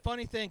 so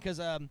funny thing, because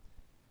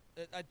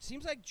it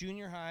seems like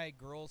junior high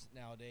girls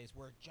nowadays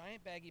wear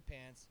giant baggy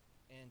pants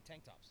and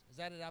tank tops. Is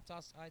that at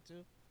Aptos High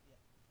too? Yeah.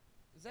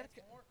 Is that? It's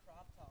more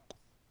crop tops.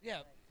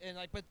 Yeah, and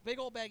but big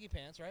old baggy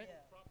pants, right? Yeah.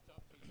 Crop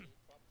top.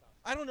 Crop top.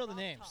 I don't know the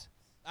Crop names. tops.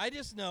 I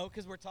just know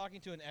because we're talking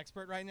to an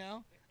expert right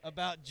now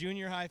about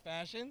junior high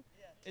fashion.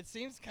 Yeah. It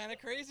seems kind of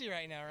crazy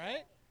right now,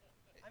 right?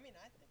 I mean,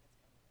 I think it's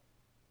kind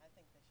of. I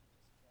think they should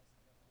just dress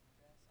how they want to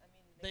dress. I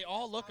They maybe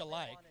all that's look how they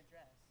alike. wanna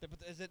dress. But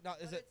is it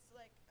not? Is But it? it's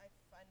like I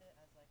find it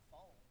as like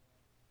following.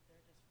 Like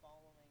they're just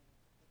following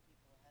the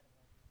people ahead of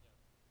them.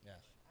 Yeah.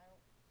 I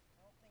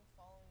don't think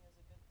following is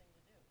a good thing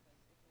to do because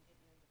it can get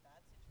you into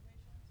bad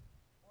situations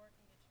or it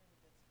can get you into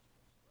good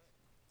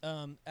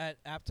situations. At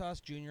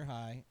Aptos Junior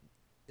High,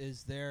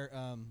 is there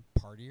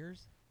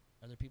partiers?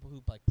 Are there people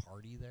who like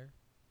party there?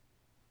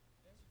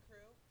 There's a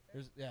crew.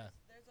 There's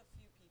There's a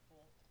few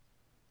people.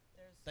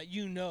 There's that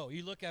you know.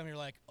 You look at them, and you're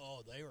like,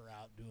 oh, they were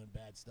out doing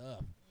bad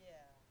stuff. yeah.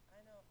 I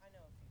know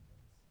a few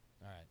kids.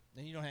 All right,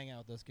 then you don't hang out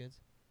with those kids.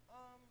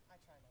 I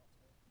try not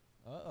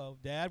to. Uh-oh,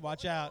 Dad,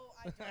 watch out. No,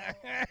 I don't.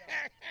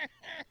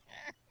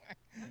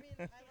 I mean,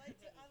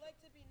 I like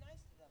to be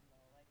nice to them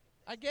though. Like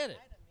if I they get say it.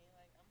 hi to me,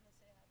 like I'm gonna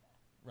say hi back.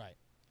 Right.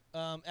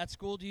 At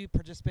school, do you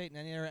participate in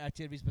any other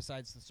activities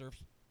besides the surf?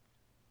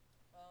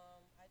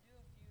 I do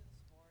a few of the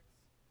sports,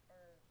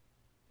 or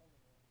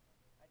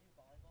I do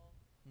volleyball.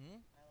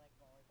 Hmm? I like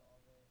volleyball.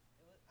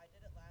 I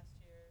did it last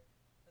year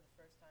for the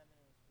first time, and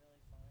it was really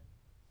fun.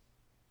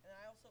 And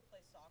I also play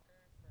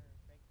soccer for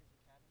Breakers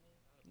Academy.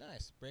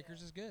 Nice. Breakers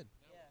Yeah. is good.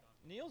 Yeah,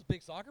 Neil's a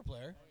big soccer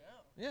player. I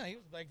know. Yeah, he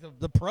was like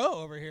the pro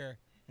over here.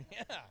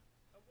 Yeah.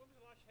 When was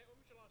your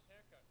last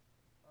haircut?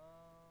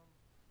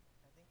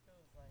 I think it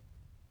was like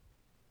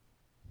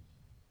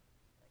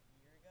a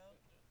year ago.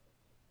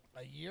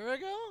 A year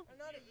ago? Or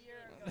not a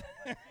year ago, but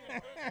a few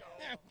months ago.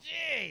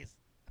 Jeez.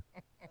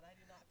 But I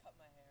do not cut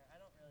my hair. I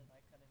don't really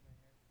like cutting my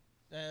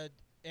hair.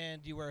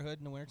 And do you wear a hood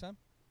in the wintertime?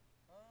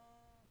 Uh,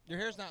 Your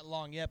hair's not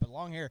long yet, but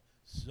long hair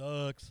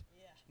sucks.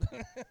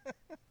 Yeah.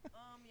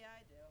 Yeah,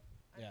 I do.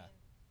 I Yeah.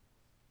 mean,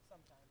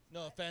 sometimes.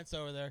 No offense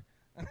over there.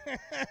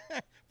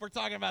 We're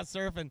talking about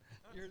surfing.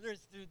 You're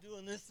just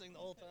doing this thing the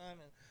whole time,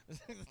 and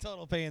it's a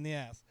total pain in the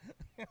ass.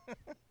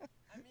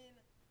 I mean,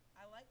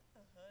 I like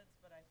the hoods,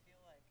 but I feel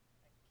like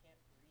I can't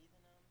breathe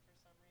in them for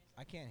some reason.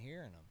 I can't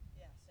hear in them.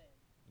 Yeah, same.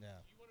 Yeah.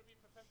 Do you want to be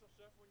a professional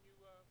surfer when you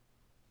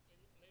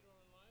later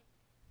on in life?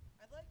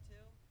 I'd like to.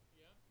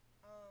 Yeah.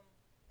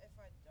 If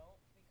I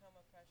don't become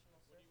a professional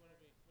What do surfer, you want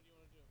to be? What do you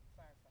want to do?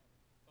 firefighter.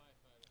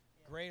 Firefighter.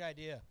 Yeah. Great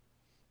idea.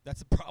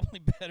 That's probably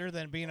better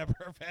than being a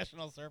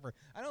professional surfer.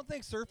 I don't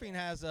think surfing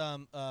has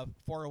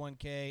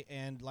 401k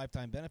and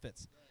lifetime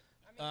benefits.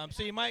 I mean,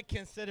 So you might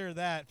consider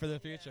that for the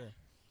future.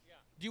 Yeah.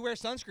 Do you wear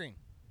sunscreen?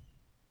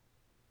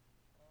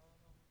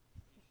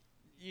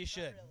 You not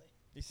should. really.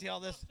 You see all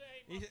this?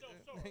 Say myself,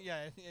 sorry.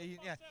 Yeah.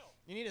 Myself.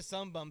 You need a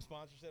Sunbum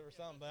sponsorship or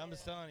something, but I'm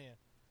just telling you.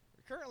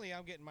 Currently,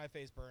 I'm getting my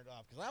face burned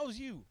off because I was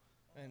you.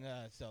 And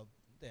so,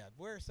 yeah,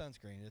 wear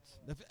sunscreen. It's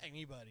if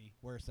anybody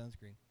wear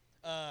sunscreen.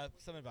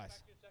 Some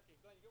advice. Back in a second.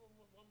 Glenn, you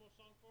got one more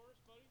song for us,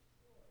 buddy?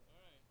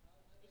 All right.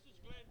 This is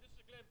Glenn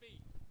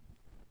B.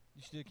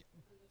 You should do.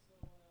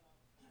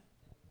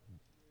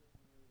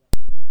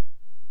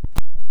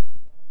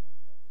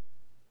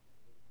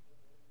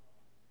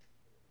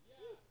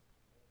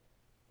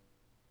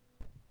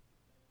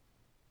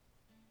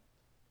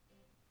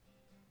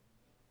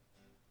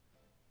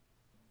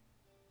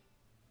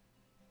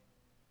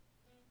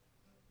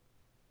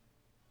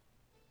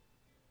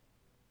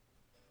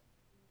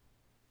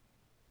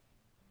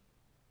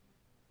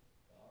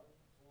 Stars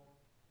form,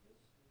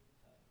 glistening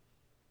touch,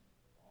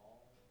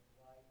 all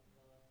white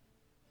love.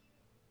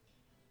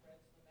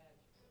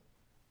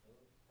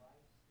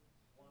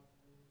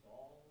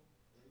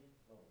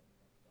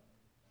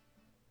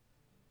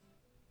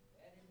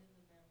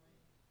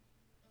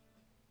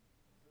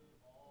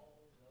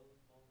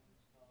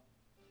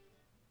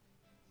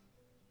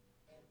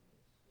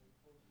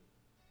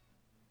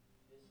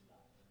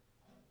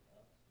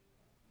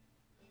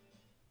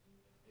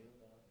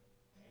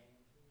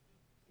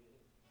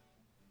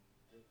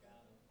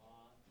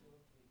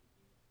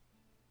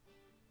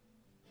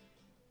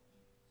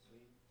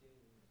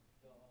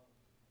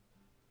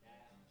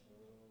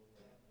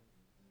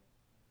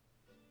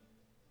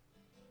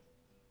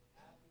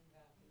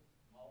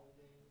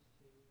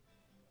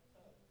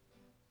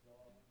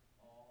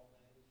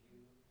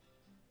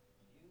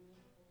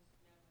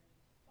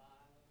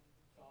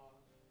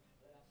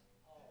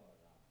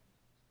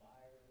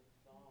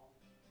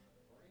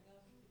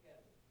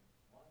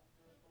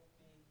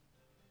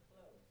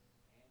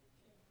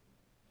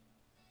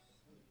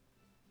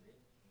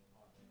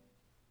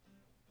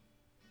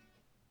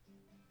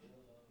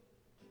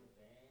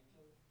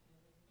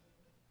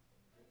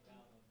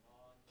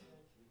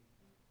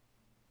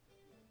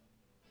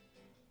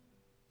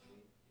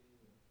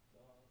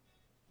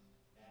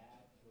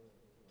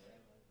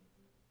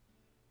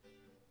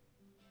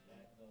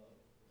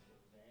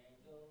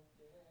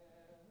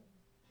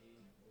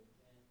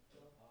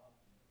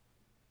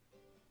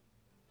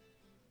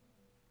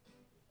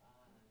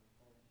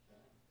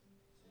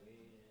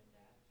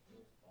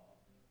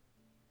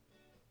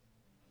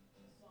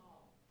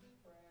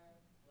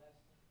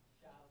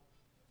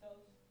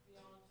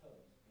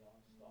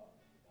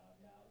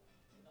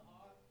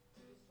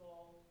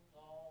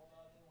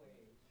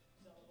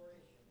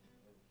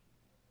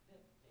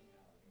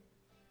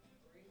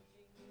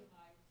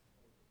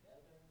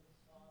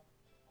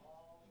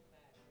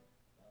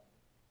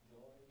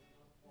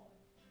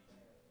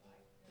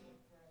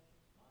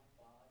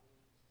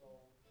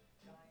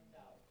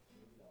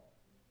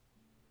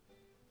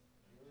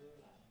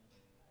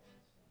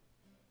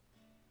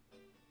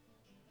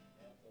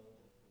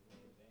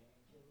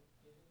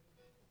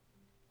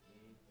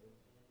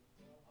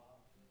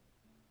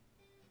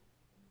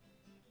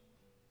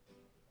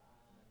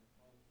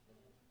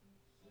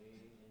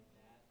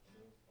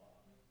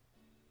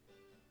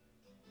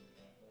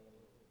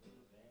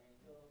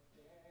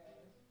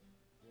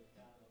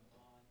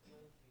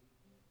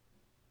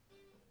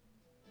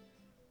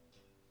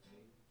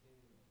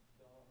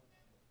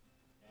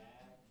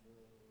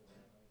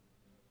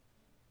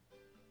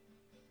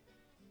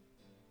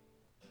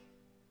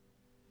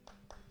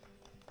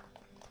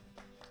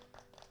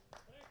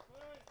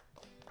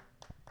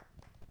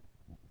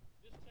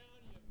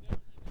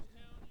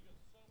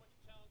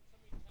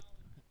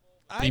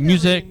 I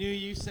music. never knew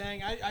you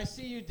sang. I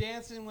see you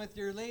dancing with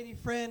your lady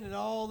friend at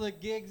all the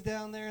gigs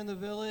down there in the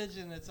village,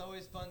 and it's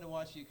always fun to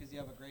watch you because you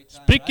have a great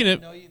time.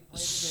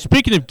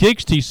 Speaking of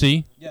gigs,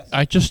 TC, yes.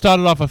 I just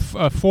started off a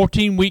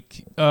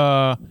 14-week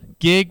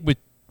gig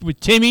with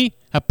Timmy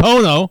at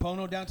Pono.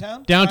 Pono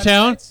downtown?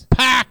 Downtown.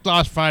 Packed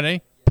last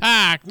Friday.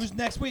 Packed. Who's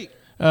next week?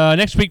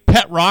 Next week,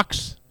 Pet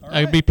Rocks. All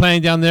I'll right. be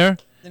playing down there.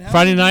 Then how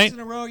Friday many weeks night.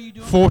 in a row are you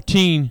doing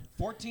 14.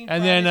 14 And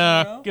Fridays then in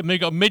a row? maybe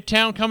go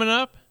Midtown coming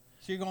up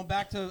So you're going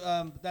back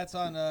to, that's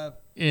on,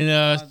 in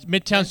Midtown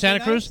Wednesday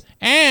Santa Cruz. nights?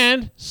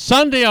 And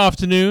Sunday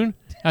afternoon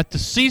at the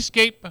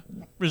Seascape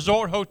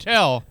Resort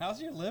Hotel.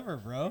 how's your liver,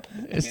 bro?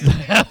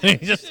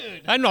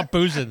 I'm not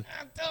boozing.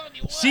 I'm telling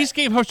you what.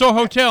 Seascape Resort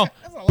Hotel.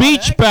 That's a lot of Beach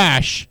action.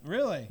 Bash.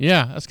 Really?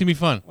 Yeah, that's going to be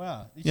fun.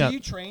 Wow. So Yeah. you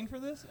train for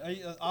this? Are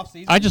you off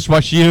season? I just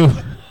watch you.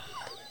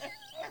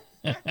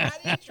 How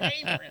do you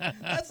train for it?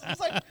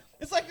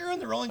 It's like you're in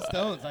the Rolling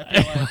Stones, I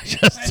feel like.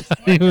 Just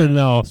don't even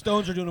know.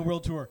 Stones are doing a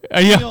world tour.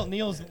 Yeah.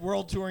 Neil's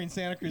world touring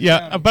Santa Cruz Yeah,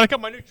 County. but I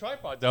got my new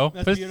tripod, though.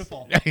 That's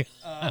beautiful.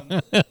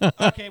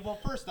 Okay, well,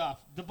 first off,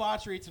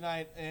 debauchery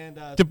tonight. And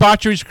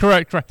Debauchery's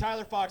correct.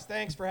 Tyler Fox,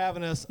 thanks for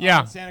having us Yeah.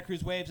 on Santa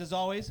Cruz Waves, as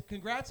always.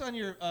 Congrats on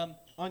your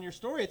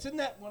story. It's in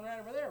that one right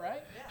over there,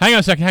 right? Hang on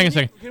a second.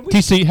 can we-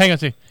 TC, hang on a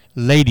second.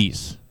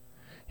 Ladies.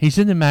 He's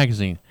in the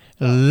magazine.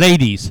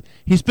 Ladies.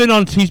 He's been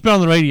on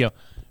the radio.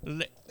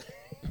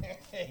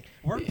 Hey,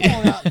 we're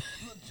pulling out.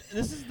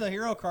 This is the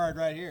hero card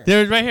right here.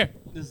 There's right here.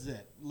 This is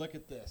it. Look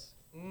at this.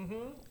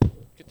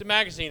 Get the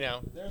magazine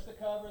out. There's the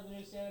cover of the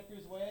new Santa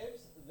Cruz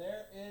Waves.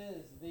 There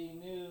is the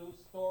new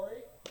story.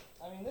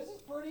 I mean, this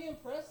is pretty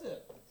impressive.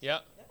 Yeah.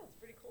 Yeah, it's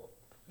pretty cool.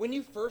 When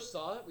you first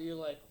saw it, were you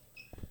like,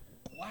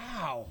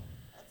 Wow.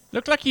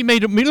 Looked like he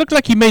made a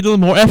little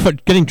more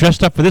effort getting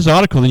dressed up for this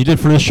article than you did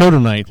for this show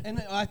tonight. And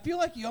I feel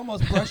like you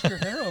almost brushed your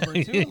hair over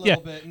too a little Yeah.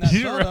 bit in that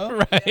photo.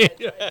 Right.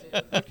 Yeah, I tried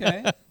to.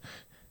 Okay.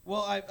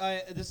 Well,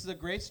 this is a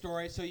great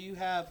story. So we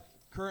have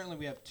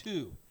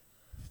 2,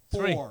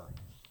 4. Three. Is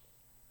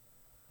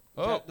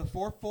Oh, that the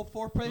four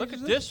pages? look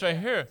at this right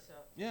here. So,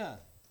 Yeah.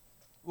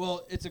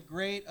 Well, it's a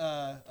great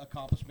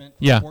accomplishment.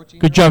 For Yeah.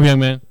 14-year-old. Good job, young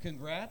man.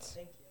 Congrats.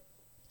 thank you.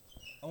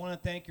 I want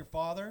to thank your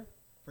father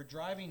for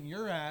driving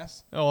your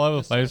ass All over to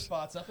the surf place.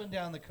 spots up and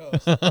down the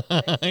coast.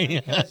 Yeah.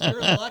 Because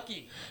you're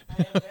lucky. I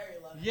am very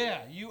lucky.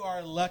 Yeah, you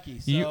are lucky.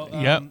 So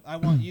Yep. I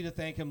want you to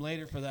thank him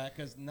later for that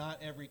because not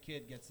every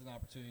kid gets an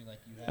opportunity like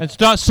you have. And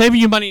start saving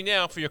your money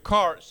now for your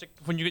car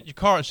when you get your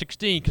car at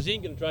 16, because he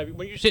ain't gonna drive you.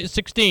 When you say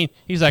 16,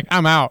 he's like,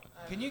 I'm out.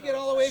 Can you get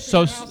all the way from So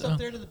your s- house up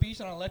there to the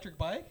beach on an electric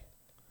bike?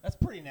 That's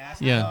pretty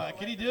nasty. Yeah.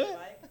 Can you do it?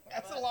 Bike,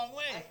 That's a but long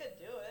way. I could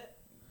do it.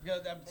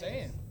 Because I'm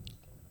saying.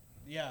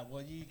 Yeah,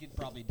 well, you could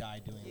probably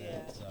die doing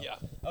that. So. Yeah.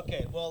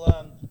 Okay,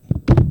 well,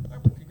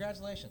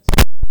 congratulations.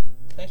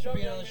 Thanks for Good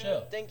being job, on the young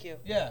show. Thank you.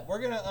 Yeah,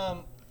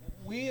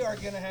 we are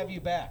gonna have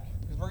you back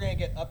because we're gonna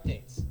get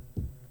updates.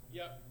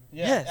 Yep.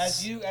 Yeah,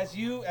 Yes.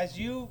 as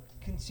you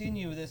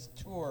continue this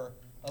tour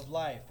of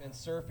life and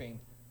surfing,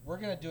 we're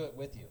gonna do it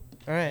with you.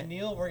 All And right.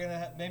 Neil, we're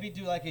gonna maybe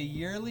do like a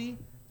yearly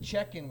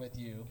check-in with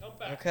you. Come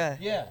back. Okay.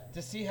 Yeah,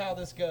 to see how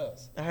this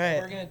goes. All right.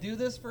 We're gonna do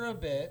this for a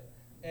bit,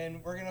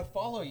 and we're gonna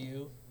follow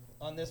you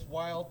on this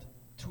wild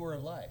tour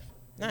of life.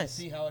 And Nice.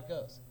 see how it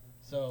goes.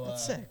 So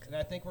That's sick. And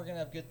I think we're gonna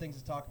have good things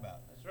to talk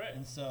about. That's right.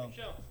 And so, Good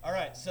show. all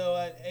right.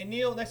 So, hey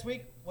Neil, next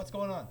week, what's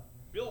going on?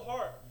 Bill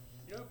Hart.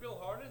 You know who Bill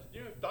Hart is?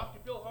 You know who Dr.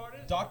 Bill Hart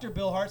is? Dr.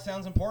 Bill Hart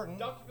sounds important.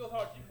 Dr. Bill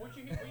Hart. Were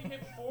you here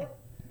before?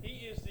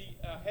 He is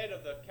the head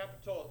of the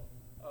Capitol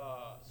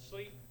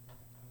Sleep.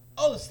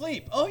 Oh, the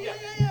sleep. Oh yeah.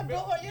 Bill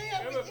Hart. Yeah.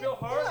 Remember Bill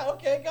Hart? Yeah.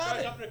 Okay, got Drives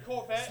it. up in a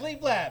Corvette.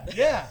 Sleep lab.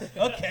 Yeah.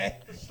 Okay.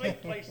 The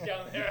sleep place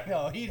down there.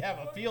 No, he'd have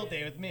a field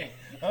day with me.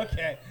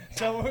 Okay.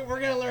 So we're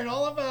gonna learn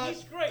all about.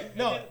 He's great.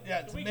 No, And then yeah,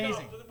 it's the week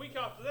amazing. After, the week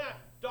after that,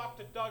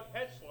 Dr. Doug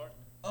Hetzler.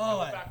 Oh,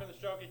 comes back on the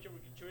show. Get your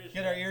ears.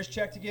 get our ears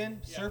checked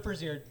again. Yeah.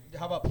 Surfers ear.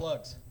 How about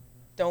plugs?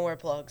 Don't wear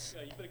plugs.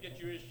 Yeah, you better get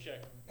your ears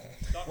checked.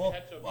 Dr. Well,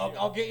 Hetzler.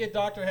 I'll get you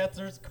Dr.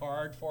 Hetzler's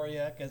card for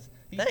you because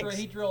Thanks.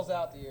 he drills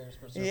out the ears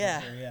for surfers.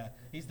 Yeah. Here. Yeah,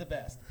 he's the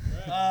best.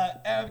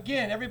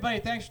 Again, everybody,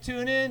 thanks for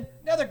tuning in.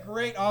 Another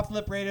great Off the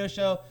Lip radio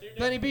show.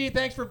 Glenny B,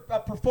 thanks for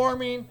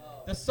performing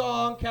the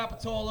song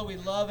Capitola. We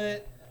love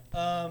it.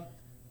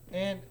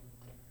 And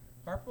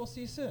Harper, we'll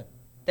see you soon.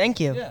 Thank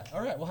you. Yeah.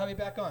 All right, we'll have you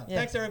back on. Yeah.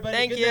 Thanks, everybody.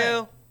 Thank Good you.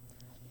 night.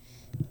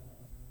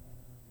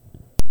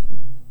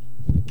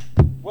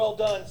 Well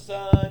done,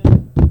 son.